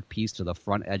clamps the workpiece to the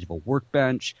front edge of a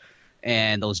workbench.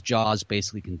 And those jaws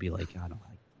basically can be like, I don't know,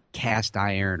 like cast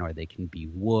iron, or they can be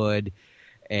wood.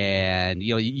 And,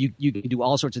 you can do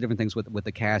all sorts of different things with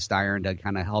the cast iron to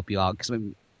kind of help you out. Because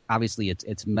obviously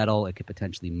it's metal. It could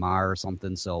potentially mar or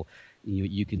something. So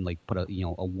you can like put a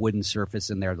wooden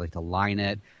surface in there like to line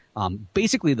it.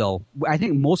 Basically, though, I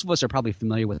think most of us are probably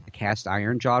familiar with the cast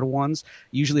iron jawed ones.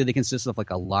 Usually they consist of like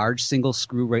a large single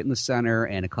screw right in the center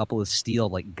and a couple of steel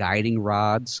like guiding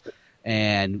rods.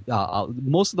 And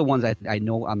most of the ones I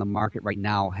know on the market right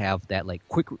now have that like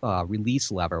quick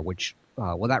release lever, which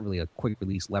not really a quick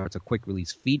release lever, it's a quick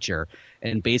release feature.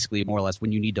 And basically, more or less,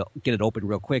 when you need to get it open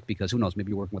real quick, because who knows, maybe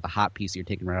you're working with a hot piece that you're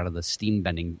taking right out of the steam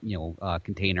bending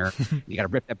container. You got to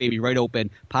rip that baby right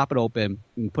open, pop it open,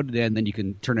 and put it in. Then you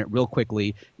can turn it real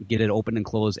quickly, get it open and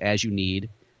closed as you need.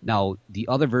 Now, the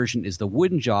other version is the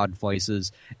wooden jawed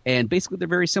vices, and basically they're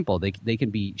very simple. They can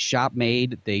be shop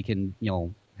made. They can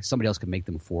somebody else can make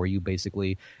them for you,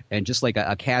 basically. And just like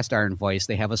a cast iron vise,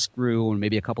 they have a screw and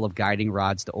maybe a couple of guiding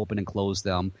rods to open and close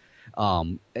them.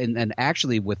 And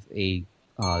actually, with the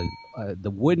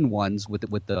wooden ones, with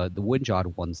the wooden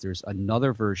jawed ones, there's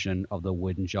another version of the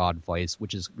wooden jawed vise,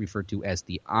 which is referred to as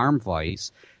the arm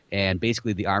vise. And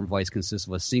basically, the arm vise consists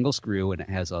of a single screw, and it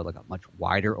has a much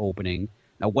wider opening.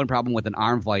 Now, one problem with an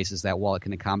arm vise is that while it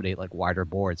can accommodate like wider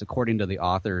boards, according to the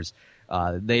authors,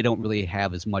 they don't really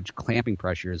have as much clamping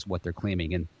pressure as what they're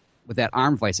claiming. And with that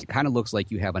arm vise, it kind of looks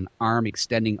like you have an arm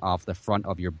extending off the front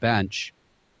of your bench,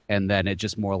 and then it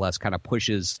just more or less kind of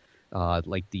pushes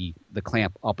like the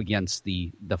clamp up against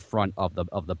the front of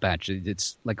the bench.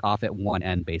 It's like off at one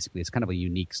end, basically. It's kind of a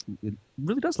unique. It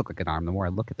really does look like an arm. The more I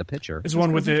look at the picture, it's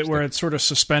one with it where it's sort of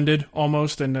suspended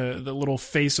almost, and the little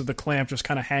face of the clamp just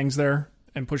kind of hangs there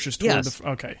and pushes toward yes.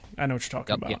 Okay, I know what you're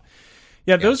talking about.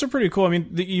 Yeah, those are pretty cool. I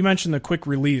mean, you mentioned the quick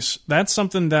release. That's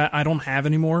something that I don't have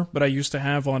anymore, but I used to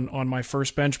have on my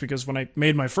first bench, because when I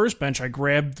made my first bench, I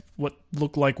grabbed what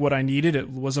looked like what I needed. It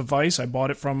was a vise. I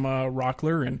bought it from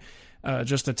Rockler and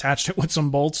just attached it with some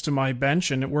bolts to my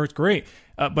bench, and it worked great.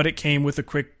 But it came with a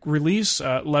quick release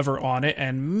lever on it,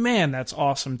 and man, that's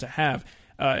awesome to have.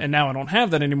 And now I don't have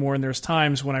that anymore, and there's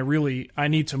times when I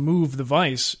need to move the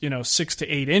vise, 6 to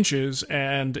 8 inches,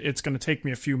 and it's going to take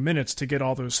me a few minutes to get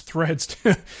all those threads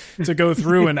to go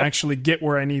through and actually get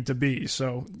where I need to be.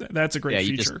 So that's a great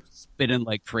feature. Yeah, you just spinning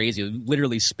like crazy,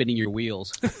 literally spinning your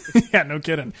wheels. Yeah, no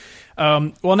kidding.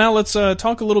 Well, now let's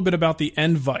talk a little bit about the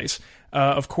end vise.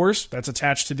 Of course, that's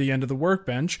attached to the end of the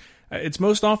workbench. It's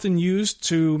most often used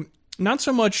to not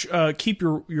so much keep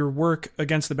your work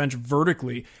against the bench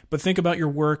vertically, but think about your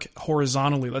work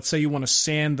horizontally. Let's say you want to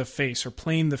sand the face or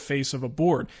plane the face of a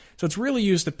board. So it's really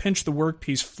used to pinch the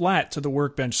workpiece flat to the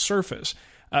workbench surface.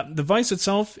 The vise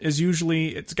itself is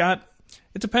usually, it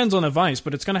depends on the vise,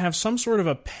 but it's going to have some sort of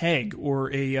a peg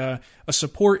or a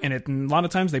support in it. And a lot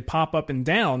of times they pop up and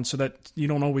down so that you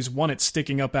don't always want it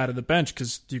sticking up out of the bench,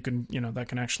 because that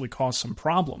can actually cause some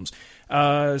problems.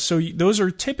 So those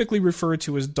are typically referred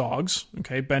to as dogs,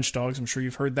 okay, bench dogs. I'm sure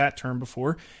you've heard that term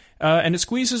before. And it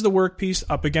squeezes the workpiece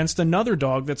up against another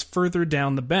dog that's further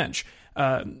down the bench.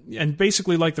 And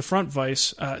basically, like the front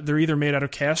vise, they're either made out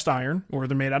of cast iron or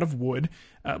they're made out of wood,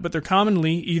 but they're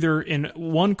commonly either in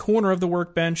one corner of the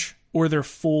workbench or they're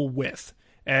full width.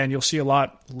 And you'll see a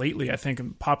lot lately, I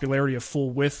think, popularity of full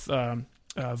width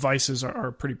vices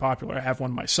are pretty popular. I have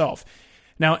one myself.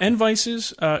 Now, end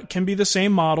vices can be the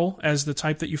same model as the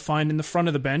type that you find in the front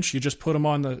of the bench. You just put them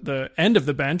on the end of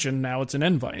the bench, and now it's an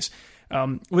end vise.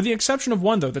 With the exception of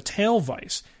one, though, the tail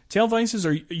vise. Tail vices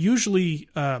are usually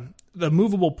the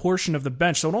movable portion of the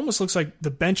bench, so it almost looks like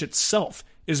the bench itself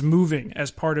is moving as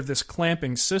part of this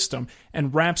clamping system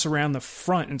and wraps around the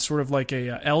front in sort of like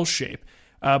a L shape.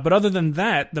 But other than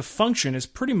that, the function is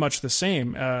pretty much the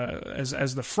same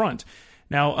as the front.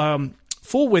 Now,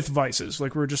 full width vices,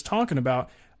 like we were just talking about,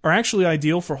 are actually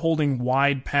ideal for holding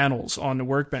wide panels on the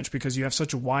workbench, because you have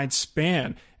such a wide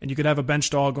span, and you could have a bench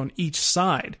dog on each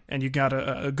side, and you got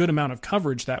a good amount of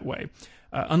coverage that way.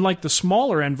 Unlike the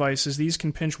smaller end vices, these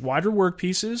can pinch wider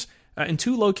workpieces in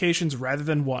 2 locations rather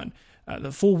than one.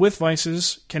 The full width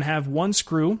vices can have 1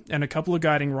 screw and a couple of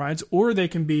guiding rods, or they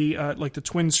can be like the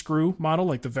twin screw model,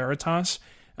 like the Veritas,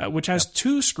 which has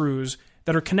 2 screws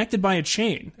that are connected by a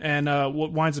chain. And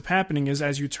what winds up happening is,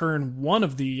 as you turn one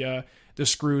of the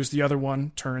screws, the other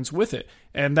one turns with it.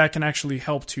 And that can actually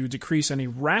help to decrease any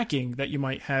racking that you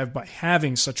might have by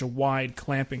having such a wide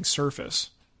clamping surface.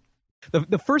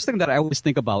 The first thing that I always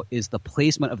think about is the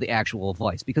placement of the actual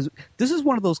vise, because this is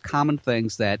one of those common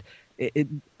things that,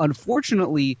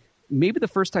 unfortunately, maybe the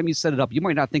first time you set it up, you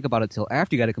might not think about it till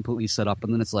after you got it completely set up,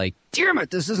 and then it's like, damn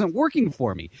it, this isn't working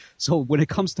for me. So when it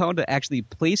comes down to actually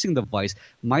placing the vise,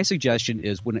 my suggestion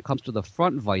is, when it comes to the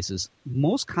front vices,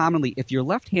 most commonly, if you're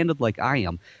left-handed like I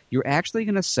am, you're actually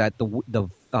going to set the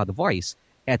vise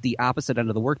at the opposite end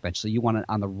of the workbench. So you want it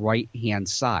on the right-hand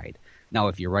side. Now,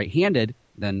 if you're right-handed,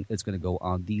 then it's going to go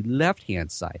on the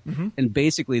left-hand side. Mm-hmm. And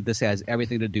basically, this has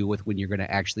everything to do with when you're going to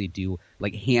actually do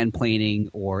like hand planing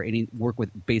or work with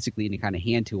basically any kind of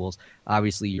hand tools.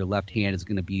 Obviously, your left hand is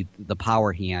going to be the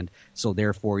power hand, so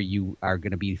therefore you are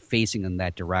going to be facing in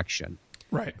that direction.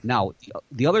 Right. Now,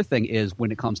 the other thing is,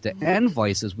 when it comes to end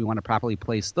vices, we want to properly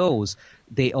place those.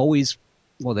 They always...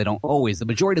 Well, they don't always. The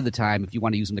majority of the time, if you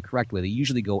want to use them the correct way, they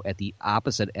usually go at the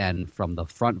opposite end from the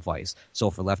front vise.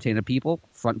 So for left-handed people,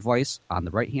 front vise on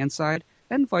the right-hand side,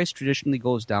 end vise traditionally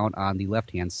goes down on the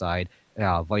left-hand side,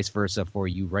 vice versa for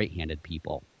you right-handed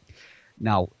people.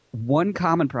 Now, one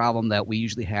common problem that we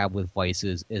usually have with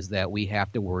vices is that we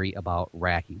have to worry about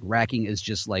racking. Racking is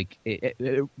just like,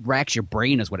 it racks your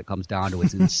brain is what it comes down to.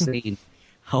 It's insane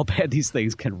how bad these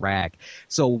things can rack.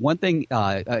 So one thing,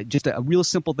 just a real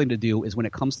simple thing to do is, when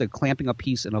it comes to clamping a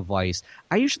piece in a vise,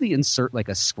 I usually insert like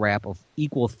a scrap of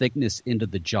equal thickness into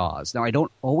the jaws. Now, I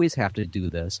don't always have to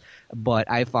do this, but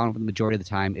I found for the majority of the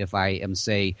time, if I am,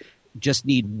 say, just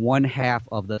need 1/2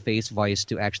 of the face vise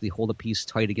to actually hold a piece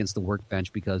tight against the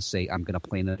workbench because, say, I'm going to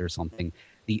plane it or something,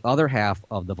 the other half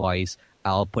of the vise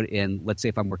I'll put in, let's say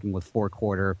if I'm working with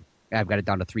 4/4, I've got it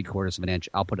down to 3/4 of an inch.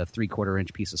 I'll put a 3/4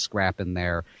 inch piece of scrap in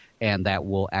there, and that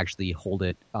will actually hold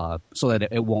it so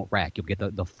that it won't rack. You'll get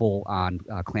the full-on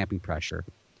clamping pressure.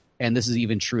 And this is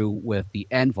even true with the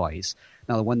end vise.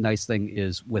 Now, the one nice thing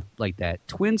is with like that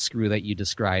twin screw that you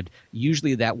described,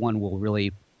 usually that one will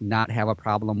really not have a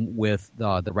problem with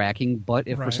the racking. But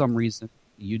if for some reason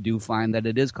you do find that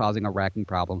it is causing a racking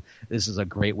problem, this is a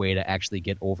great way to actually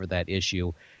get over that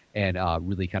issue. and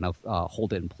really kind of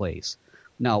hold it in place.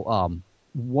 Now,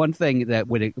 one thing that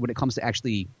when it comes to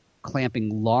actually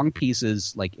clamping long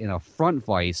pieces like in a front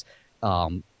vise,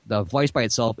 the vise by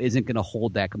itself isn't going to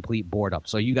hold that complete board up.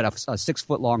 So you got a 6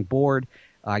 foot long board.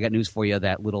 I got news for you.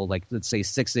 That little, like, let's say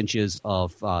 6 inches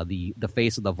of the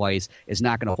face of the vise is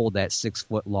not going to hold that 6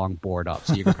 foot long board up.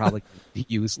 So you can probably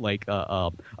use like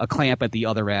a clamp at the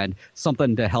other end,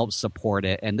 something to help support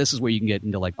it. And this is where you can get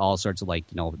into like all sorts of like,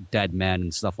 dead men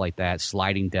and stuff like that,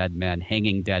 sliding dead men,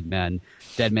 hanging dead men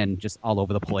just all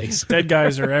over the place. Dead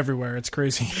guys are everywhere. It's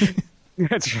crazy.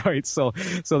 That's right. So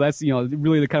that's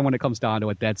really the kind of when it comes down to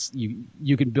it. That's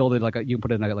you can build it you can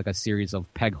put in like a series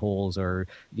of peg holes or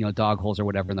dog holes or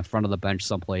whatever in the front of the bench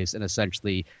someplace, and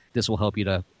essentially this will help you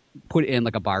to put in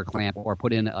like a bar clamp or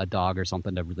put in a dog or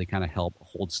something to really kind of help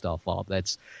hold stuff up.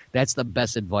 That's the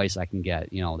best advice I can get.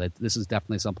 That this is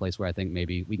definitely someplace where I think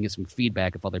maybe we can get some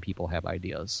feedback if other people have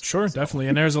ideas. Sure, definitely.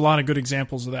 And there's a lot of good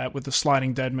examples of that with the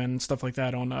sliding dead men and stuff like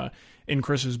that on in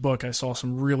Chris's book. I saw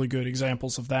some really good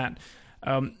examples of that.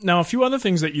 Now, a few other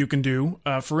things that you can do,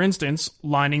 for instance,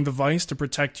 lining the vise to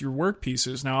protect your work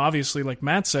pieces. Now, obviously, like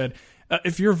Matt said,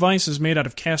 if your vise is made out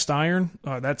of cast iron,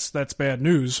 that's bad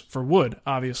news for wood,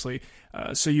 obviously.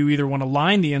 So you either want to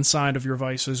line the inside of your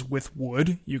vices with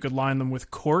wood. You could line them with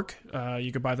cork.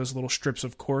 You could buy those little strips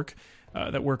of cork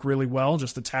that work really well.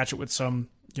 Just attach it with some,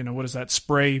 what is that,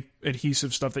 spray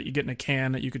adhesive stuff that you get in a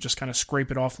can that you could just kind of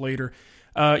scrape it off later.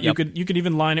 You could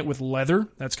even line it with leather.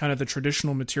 That's kind of the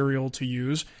traditional material to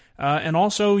use. And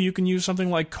also you can use something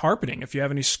like carpeting. If you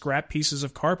have any scrap pieces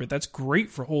of carpet, that's great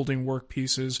for holding work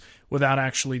pieces without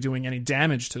actually doing any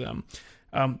damage to them.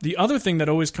 The other thing that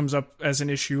always comes up as an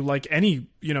issue, like any,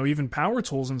 even power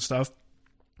tools and stuff,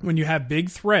 when you have big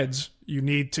threads, you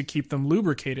need to keep them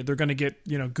lubricated. They're going to get,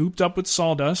 gooped up with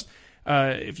sawdust.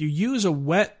 If you use a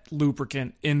wet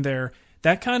lubricant in there,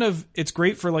 that kind of, it's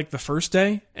great for like the first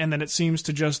day, and then it seems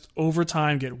to just over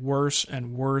time get worse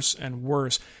and worse and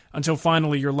worse until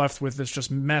finally you're left with this just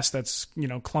mess that's,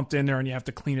 clumped in there and you have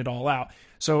to clean it all out.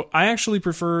 So I actually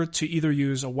prefer to either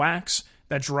use a wax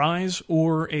that dries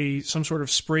or some sort of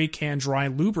spray can dry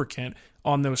lubricant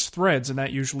on those threads, and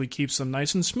that usually keeps them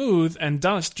nice and smooth, and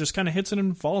dust just kind of hits it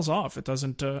and falls off. It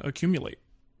doesn't accumulate.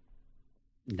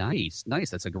 Nice.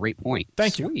 That's a great point.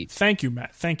 Thank Sweet. you. Thank you,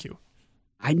 Matt. Thank you.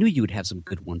 I knew you would have some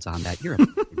good ones on that. You're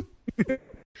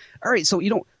all right. So,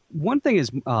 one thing is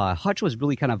Hutch was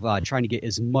really kind of trying to get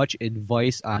as much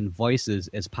advice on vices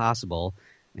as possible.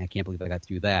 And I can't believe I got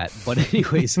through that. But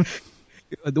anyways,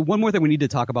 the one more thing we need to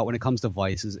talk about when it comes to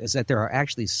vices is that there are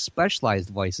actually specialized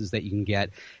vices that you can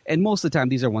get. And most of the time,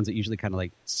 these are ones that usually kind of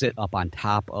like sit up on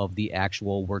top of the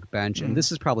actual workbench. And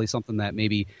this is probably something that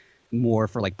maybe more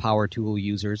for like power tool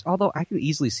users, although I can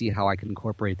easily see how I can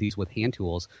incorporate these with hand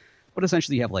tools. But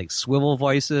essentially you have like swivel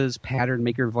vices, pattern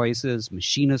maker vices,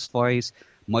 machinist vice,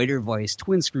 miter vice,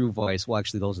 twin screw vice. Well,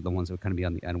 actually those are the ones that would kind of be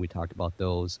on the end. We talked about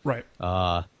those. Right.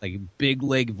 Like big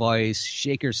leg vice,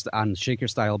 shaker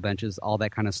style benches, all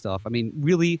that kind of stuff. I mean,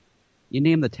 really, you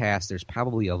name the task, there's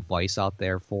probably a vice out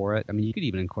there for it. I mean, you could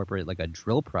even incorporate like a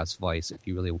drill press vice if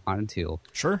you really wanted to.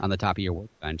 Sure. On the top of your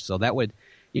workbench. So that would,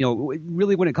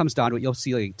 really when it comes down to it, you'll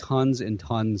see like tons and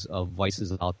tons of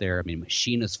vices out there. I mean,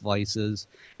 machinist vices,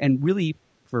 and really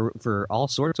for all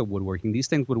sorts of woodworking, these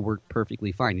things would work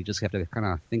perfectly fine. You just have to kind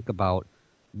of think about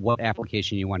what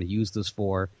application you want to use this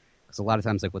for. Because a lot of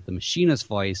times, like with the machinist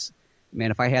vice,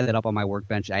 man, if I had that up on my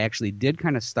workbench, I actually did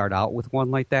kind of start out with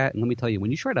one like that. And let me tell you,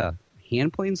 when you try to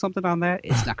hand plane something on that,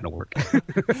 it's not going to work.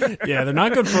 Yeah, they're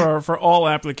not good for all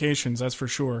applications, that's for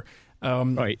sure.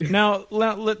 Right. Now,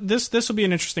 this will be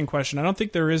an interesting question. I don't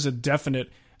think there is a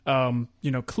definite,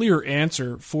 clear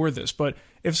answer for this. But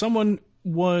if someone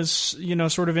was,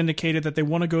 sort of indicated that they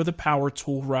want to go the power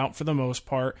tool route for the most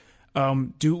part,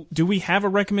 do we have a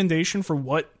recommendation for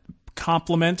what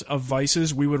complement of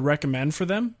vices we would recommend for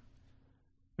them?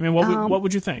 I mean, what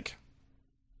would you think?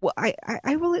 Well,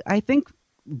 I think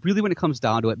really when it comes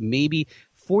down to it, maybe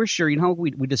for sure, how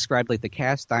we described like the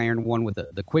cast iron one with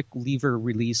the quick lever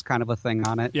release kind of a thing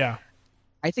on it. Yeah.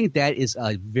 I think that is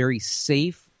a very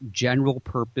safe general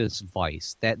purpose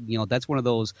vice. That that's one of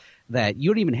those that you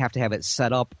don't even have to have it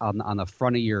set up on the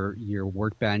front of your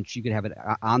workbench. You could have it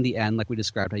on the end, like we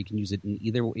described, how you can use it in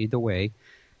either way.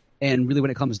 And really,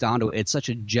 when it comes down to it, it's such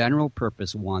a general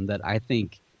purpose one that I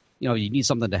think you need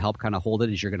something to help kind of hold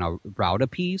it as you're going to route a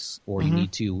piece, or you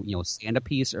need to sand a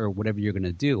piece, or whatever you're going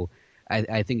to do.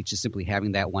 I think just simply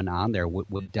having that one on there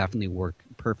would definitely work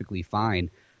perfectly fine.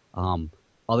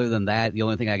 Other than that, the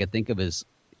only thing I could think of is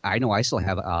I know I still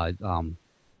have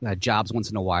jobs once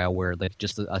in a while where like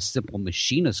just a simple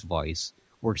machinist vice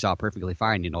works out perfectly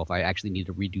fine. If I actually need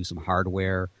to redo some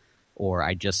hardware, or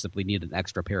I just simply need an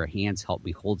extra pair of hands to help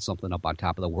me hold something up on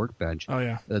top of the workbench. Oh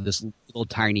yeah, this little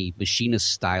tiny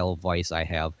machinist style vise I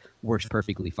have works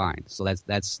perfectly fine. So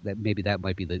maybe that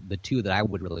might be the two that I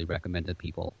would really recommend to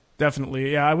people.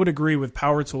 Definitely. Yeah, I would agree with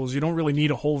power tools. You don't really need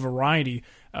a whole variety.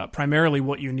 Primarily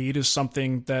what you need is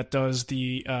something that does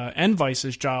the end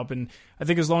vice's job. And I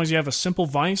think as long as you have a simple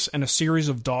vise and a series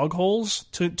of dog holes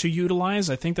to utilize,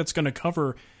 I think that's going to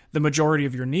cover the majority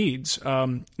of your needs.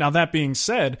 Now, that being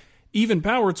said, even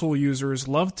power tool users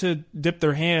love to dip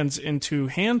their hands into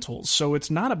hand tools. So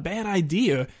it's not a bad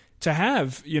idea to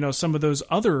have, some of those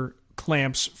other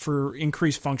clamps for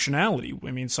increased functionality.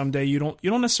 I mean, someday you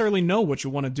don't necessarily know what you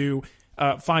want to do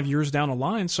 5 years down the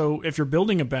line. So if you're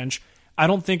building a bench, I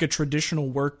don't think a traditional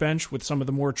workbench with some of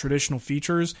the more traditional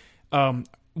features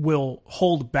will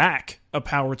hold back a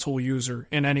power tool user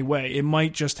in any way. It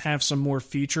might just have some more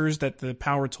features that the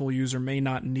power tool user may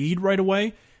not need right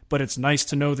away, but it's nice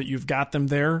to know that you've got them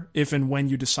there if and when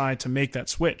you decide to make that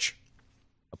switch.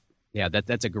 Yeah,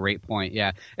 that's a great point.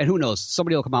 Yeah. And who knows,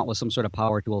 somebody will come out with some sort of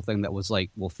power tool thing that was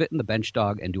like, will fit in the bench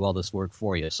dog and do all this work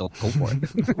for you. So go for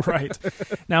it. Right.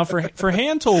 Now, for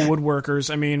hand tool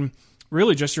woodworkers, I mean,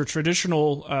 really just your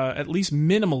traditional, at least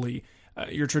minimally,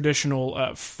 your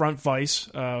traditional front vise,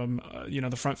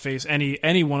 the front face,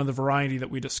 any one of the variety that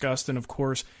we discussed, and of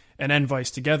course an end vise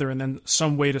together, and then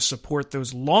some way to support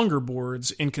those longer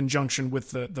boards in conjunction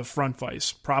with the front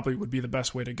vise probably would be the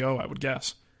best way to go, I would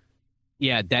guess.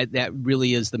 Yeah, that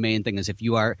really is the main thing. Is if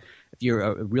you're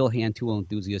a real hand tool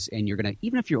enthusiast, and you're gonna,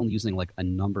 even if you're only using like a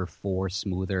number 4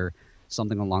 smoother,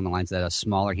 something along the lines that a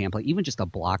smaller hand plane, even just a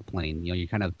block plane, you're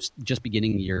kind of just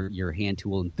beginning your hand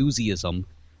tool enthusiasm,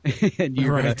 and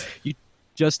you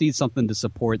just need something to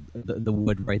support the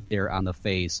wood right there on the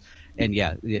face. And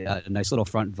a nice little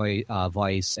front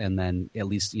vise, and then at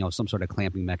least some sort of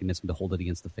clamping mechanism to hold it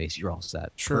against the face. You're all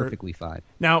set. Sure. Perfectly fine.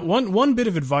 Now, one bit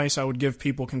of advice I would give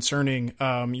people concerning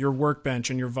your workbench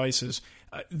and your vices,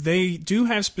 they do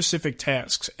have specific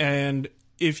tasks, and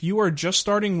if you are just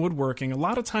starting woodworking, a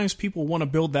lot of times people want to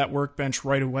build that workbench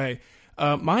right away.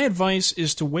 My advice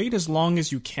is to wait as long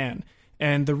as you can,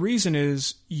 and the reason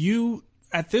is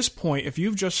at this point, if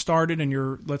you've just started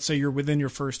and let's say you're within your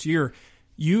first year,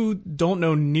 you don't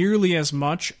know nearly as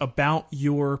much about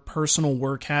your personal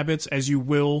work habits as you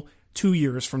will 2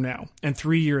 years from now and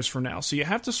 3 years from now. So you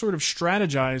have to sort of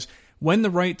strategize when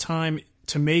the right time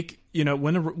to make,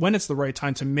 when it's the right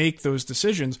time to make those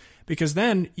decisions, because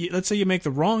then let's say you make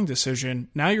the wrong decision,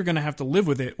 now you're going to have to live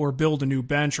with it or build a new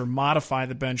bench or modify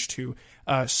the bench to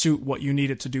suit what you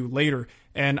need it to do later.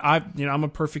 And I'm a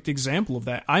perfect example of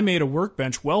that. I made a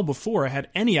workbench well before I had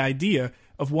any idea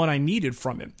of what I needed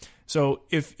from it. So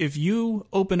if you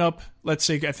open up, let's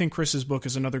say, I think Chris's book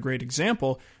is another great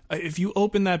example. If you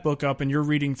open that book up and you're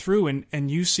reading through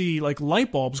and you see like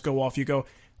light bulbs go off, you go,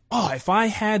 oh, if I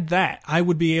had that, I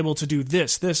would be able to do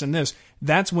this, this, and this.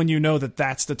 That's when you know that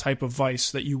that's the type of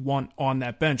vise that you want on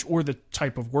that bench, or the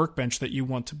type of workbench that you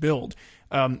want to build.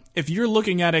 If you're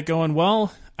looking at it going,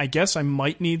 well, I guess I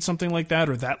might need something like that,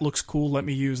 or that looks cool, let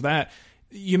me use that,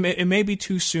 it may be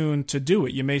too soon to do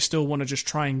it. You may still want to just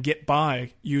try and get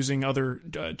by using other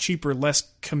cheaper,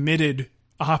 less committed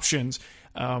options.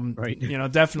 Right.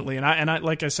 Definitely. And I,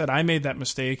 like I said, I made that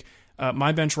mistake.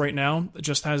 My bench right now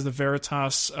just has the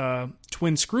Veritas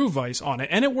twin screw vise on it,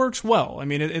 and it works well. I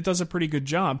mean, it does a pretty good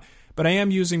job, but I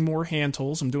am using more hand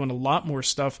tools. I'm doing a lot more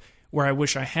stuff where I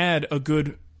wish I had a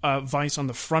good vise on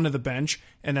the front of the bench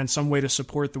and then some way to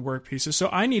support the workpieces. So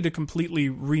I need to completely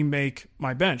remake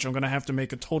my bench. I'm going to have to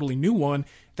make a totally new one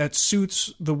that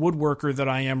suits the woodworker that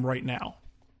I am right now.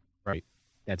 Right.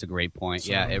 That's a great point.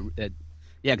 So,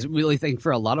 yeah, because I really think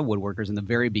for a lot of woodworkers in the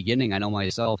very beginning, I know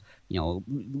myself, you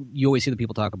always see the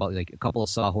people talk about like a couple of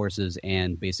sawhorses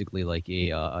and basically like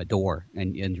a door,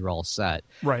 and you're all set.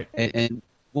 Right. And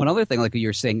one other thing, like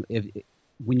you're saying,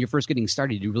 when you're first getting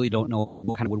started, you really don't know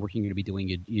what kind of woodworking you're going to be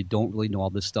doing. You don't really know all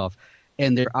this stuff.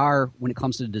 And there are, when it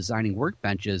comes to designing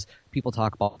workbenches, people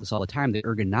talk about this all the time, the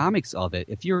ergonomics of it.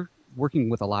 If you're working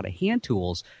with a lot of hand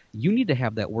tools, you need to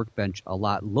have that workbench a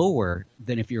lot lower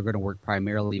than if you're going to work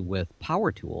primarily with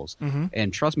power tools. Mm-hmm.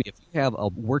 And trust me, if you have a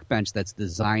workbench that's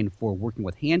designed for working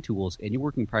with hand tools and you're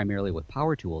working primarily with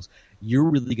power tools, you're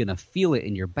really going to feel it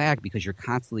in your back because you're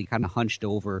constantly kind of hunched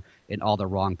over in all the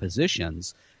wrong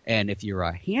positions. And if you're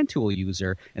a hand tool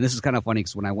user, and this is kind of funny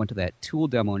because when I went to that tool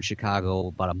demo in Chicago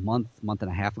about a month and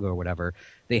a half ago or whatever,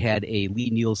 they had a Lee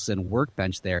Nielsen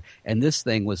workbench there, and this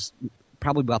thing was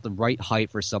probably about the right height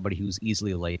for somebody who's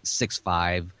easily like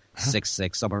 6'5",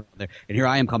 6'6", somewhere there. And here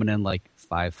I am coming in like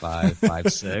 5'5",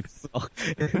 5'6".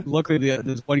 So, luckily,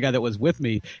 this one guy that was with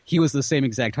me, he was the same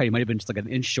exact height. He might have been just like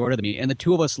an inch shorter than me. And the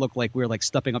two of us looked like we were like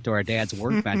stepping up to our dad's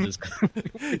workbenches,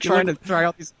 trying to try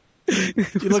out these.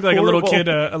 You look like a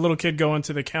little kid going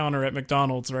to the counter at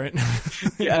McDonald's, right?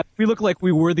 Yeah, we look like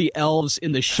we were the elves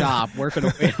in the shop working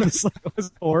away. It was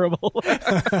horrible.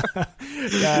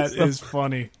 That is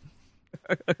funny.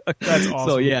 That's awesome.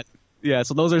 So yeah.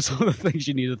 So those are some of the things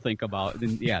you need to think about.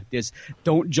 And just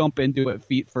don't jump into it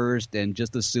feet first and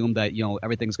just assume that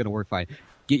everything's going to work fine.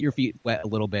 Get your feet wet a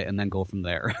little bit and then go from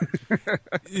there.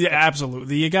 Yeah,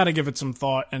 absolutely. You got to give it some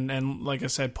thought, and like I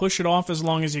said, push it off as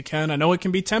long as you can. I know it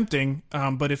can be tempting,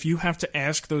 but if you have to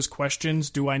ask those questions,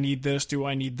 do I need this? Do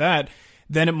I need that?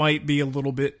 Then it might be a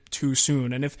little bit too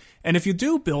soon. And if you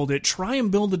do build it, try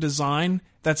and build a design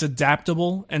that's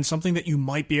adaptable and something that you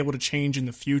might be able to change in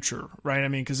the future, right? I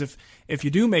mean, because if you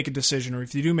do make a decision, or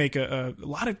if you do make a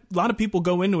lot of people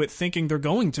go into it thinking they're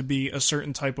going to be a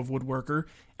certain type of woodworker,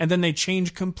 and then they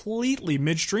change completely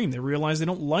midstream. They realize they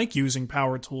don't like using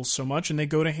power tools so much, and they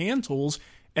go to hand tools.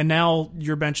 And now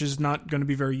your bench is not going to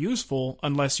be very useful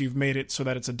unless you've made it so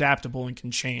that it's adaptable and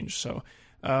can change. So.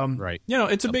 Right.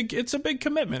 It's a big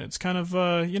commitment. It's kind of,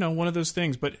 one of those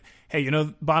things, but hey,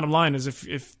 bottom line is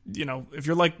if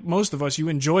you're like most of us, you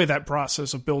enjoy that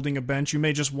process of building a bench, you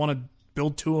may just want to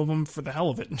build two of them for the hell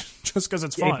of it, just because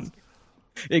it's fun.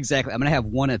 Exactly. I'm going to have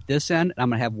one at this end, and I'm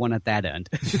going to have one at that end.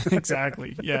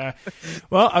 Exactly. Yeah.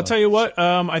 Well, I'll tell you what,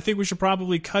 I think we should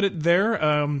probably cut it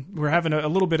there. We're having a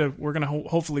little bit of, we're going to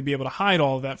hopefully be able to hide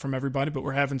all of that from everybody, but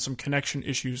we're having some connection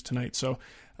issues tonight. So,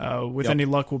 with any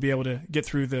luck, we'll be able to get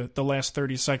through the last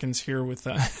 30 seconds here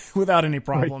without any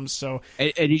problems. So,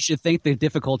 and you should thank the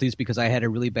difficulties because I had a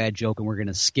really bad joke and we're going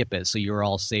to skip it, so you're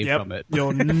all safe from it.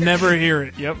 You'll never hear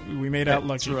it. Yep, we made out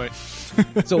lucky. That's right.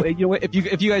 So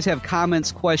if you guys have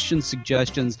comments, questions,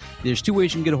 suggestions, there's two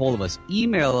ways you can get a hold of us.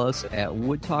 Email us at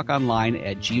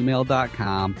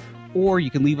woodtalkonline@gmail.com. Or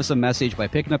you can leave us a message by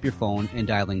picking up your phone and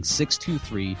dialing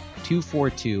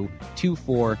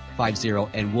 623-242-2450,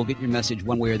 and we'll get your message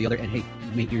one way or the other. And hey,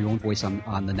 make your own voice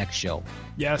on the next show.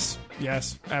 Yes,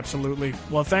 absolutely.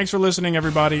 Well, thanks for listening,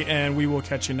 everybody, and we will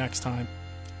catch you next time.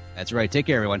 That's right. Take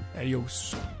care, everyone.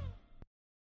 Adios.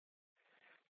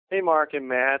 Hey, Mark and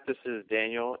Matt. This is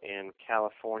Daniel in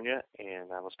California,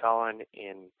 and I was calling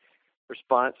in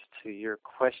response to your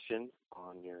question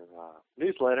on your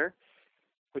newsletter,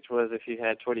 which was if you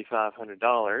had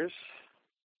 $2,500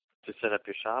 to set up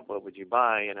your shop, what would you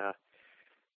buy? And I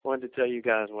wanted to tell you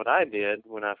guys what I did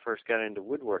when I first got into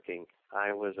woodworking.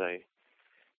 I was a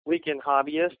weekend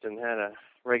hobbyist and had a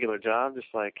regular job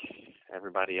just like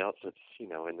everybody else that's,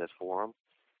 in this forum.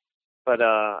 But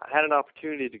I had an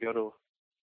opportunity to go to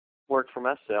work for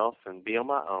myself and be on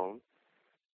my own.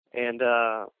 And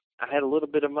I had a little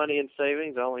bit of money in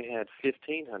savings. I only had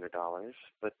 $1,500,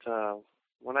 but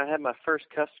when I had my first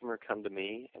customer come to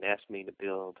me and ask me to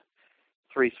build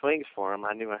 3 swings for him,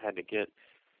 I knew I had to get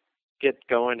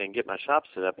going and get my shop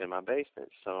set up in my basement.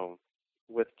 So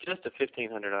with just a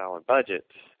 $1,500 budget,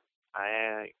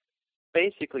 I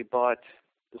basically bought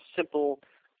the simple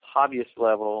hobbyist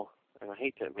level, and I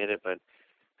hate to admit it, but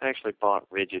I actually bought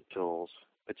rigid tools.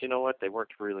 But you know what? They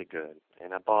worked really good.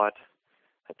 And I bought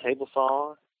a table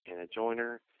saw and a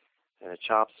joiner and a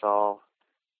chop saw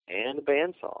and a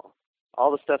bandsaw. All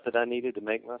the stuff that I needed to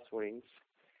make my swings,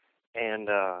 and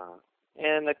a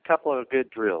couple of good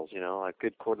drills, a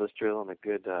good cordless drill and a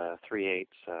good 3/8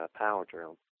 power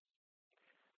drill.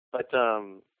 But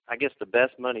I guess the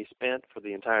best money spent for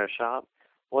the entire shop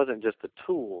wasn't just the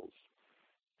tools.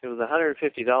 It was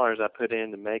 $150 I put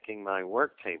into making my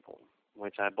work table,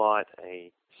 which I bought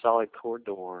a solid core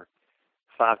door,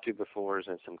 5 2x4s,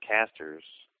 and some casters,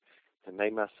 and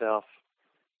made myself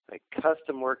a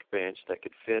custom workbench that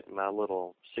could fit in my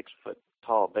little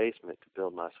 6-foot-tall basement to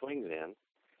build my swings in.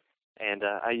 And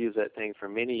I used that thing for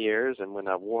many years, and when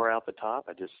I wore out the top,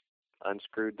 I just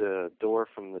unscrewed the door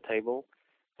from the table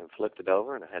and flipped it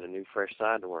over, and I had a new fresh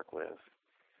side to work with.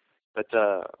 But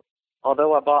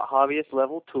although I bought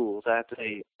hobbyist-level tools, I have to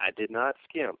say I did not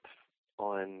skimp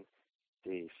on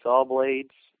the saw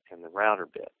blades and the router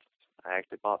bits. I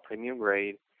actually bought premium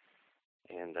grade,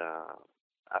 and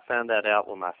I found that out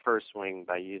with my first swing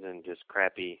by using just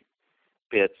crappy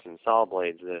bits and saw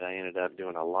blades that I ended up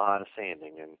doing a lot of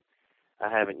sanding, and I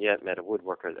haven't yet met a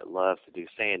woodworker that loves to do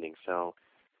sanding, so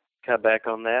cut back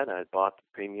on that. I bought the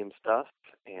premium stuff,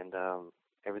 and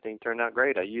everything turned out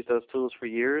great. I used those tools for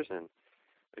years, and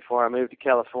before I moved to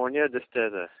California, just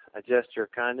as a gesture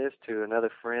of kindness to another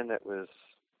friend that was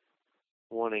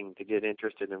wanting to get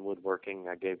interested in woodworking,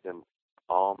 I gave them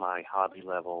all my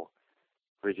hobby-level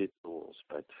rigid tools.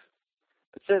 But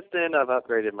But since then, I've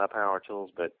upgraded my power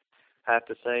tools, but I have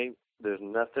to say, there's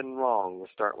nothing wrong with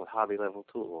starting with hobby-level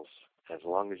tools, as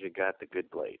long as you got the good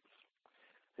blades.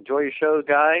 Enjoy your show,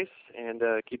 guys, and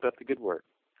keep up the good work.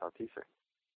 Talk to you soon.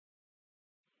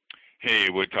 Hey,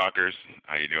 Wood Talkers.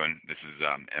 How you doing? This is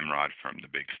Emrod from the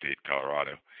big state,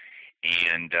 Colorado.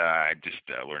 And I just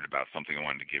learned about something I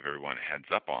wanted to give everyone a heads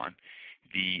up on.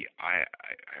 The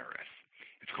IRS.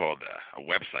 It's called a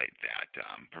website that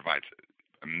provides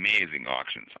amazing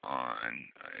auctions on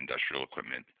industrial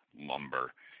equipment,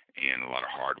 lumber, and a lot of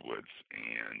hardwoods.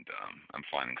 And I'm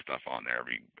finding stuff on there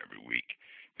every week.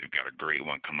 They've got a great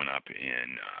one coming up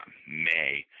in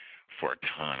May for a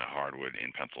ton of hardwood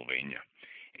in Pennsylvania.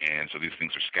 And so these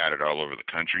things are scattered all over the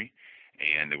country.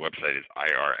 And the website is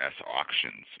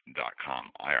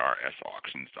irsauctions.com,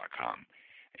 irsauctions.com.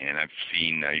 And I've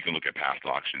seen, you can look at past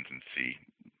auctions and see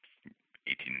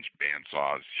 18-inch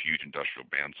bandsaws, huge industrial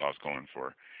bandsaws going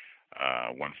for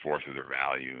 1/4 of their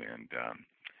value. And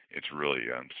it's really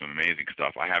some amazing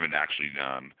stuff. I haven't actually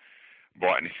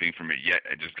bought anything from it yet.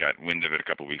 I just got wind of it a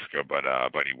couple of weeks ago, but a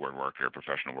buddy woodworker, a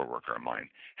professional woodworker of mine,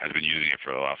 has been using it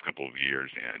for the last couple of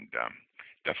years and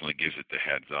definitely gives it the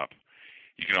heads up.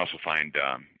 You can also find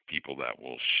people that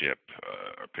will ship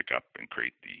or pick up and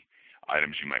crate the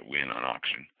items you might win on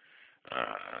auction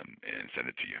and send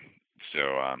it to you.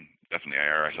 So definitely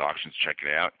IRS Auctions, check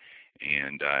it out.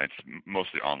 And it's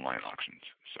mostly online auctions.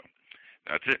 So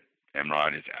that's it.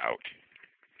 Emrod is out.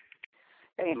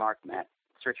 Hey, Mark, Matt,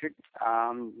 it's Richard.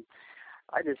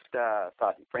 I just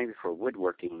thought, maybe for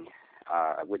woodworking,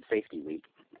 Wood Safety Week,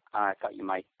 I thought you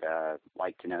might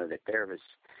like to know that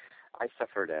I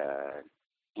suffered a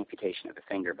amputation of a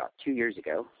finger about 2 years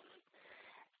ago,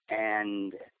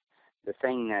 and the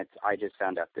thing that I just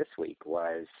found out this week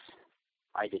was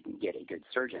I didn't get a good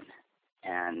surgeon,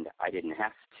 and I didn't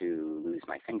have to lose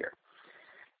my finger.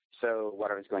 So what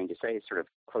I was going to say is sort of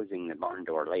closing the barn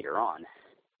door later on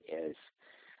is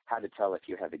how to tell if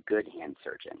you have a good hand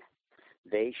surgeon.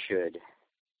 They should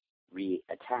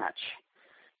reattach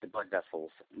the blood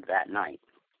vessels that night.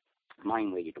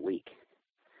 Mine waited a week,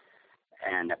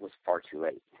 and that was far too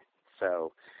late.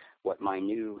 So what my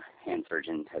new hand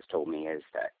surgeon has told me is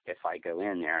that if I go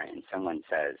in there and someone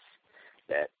says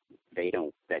that they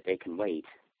can wait,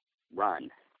 run,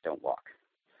 don't walk.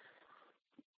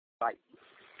 Bye.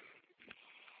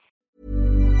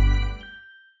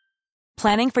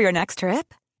 Planning for your next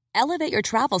trip? Elevate your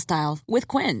travel style with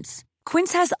Quince.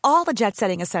 Quince has all the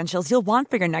jet-setting essentials you'll want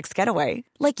for your next getaway,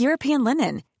 like European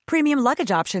linen, premium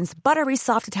luggage options, buttery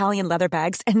soft Italian leather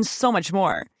bags, and so much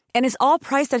more. And is all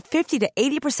priced at 50 to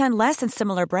 80% less than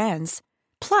similar brands.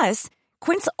 Plus,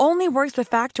 Quince only works with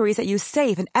factories that use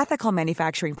safe and ethical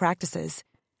manufacturing practices.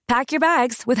 Pack your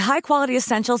bags with high-quality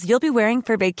essentials you'll be wearing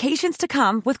for vacations to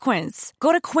come with Quince.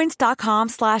 Go to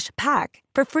quince.com/pack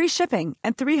for free shipping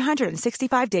and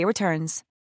 365-day returns.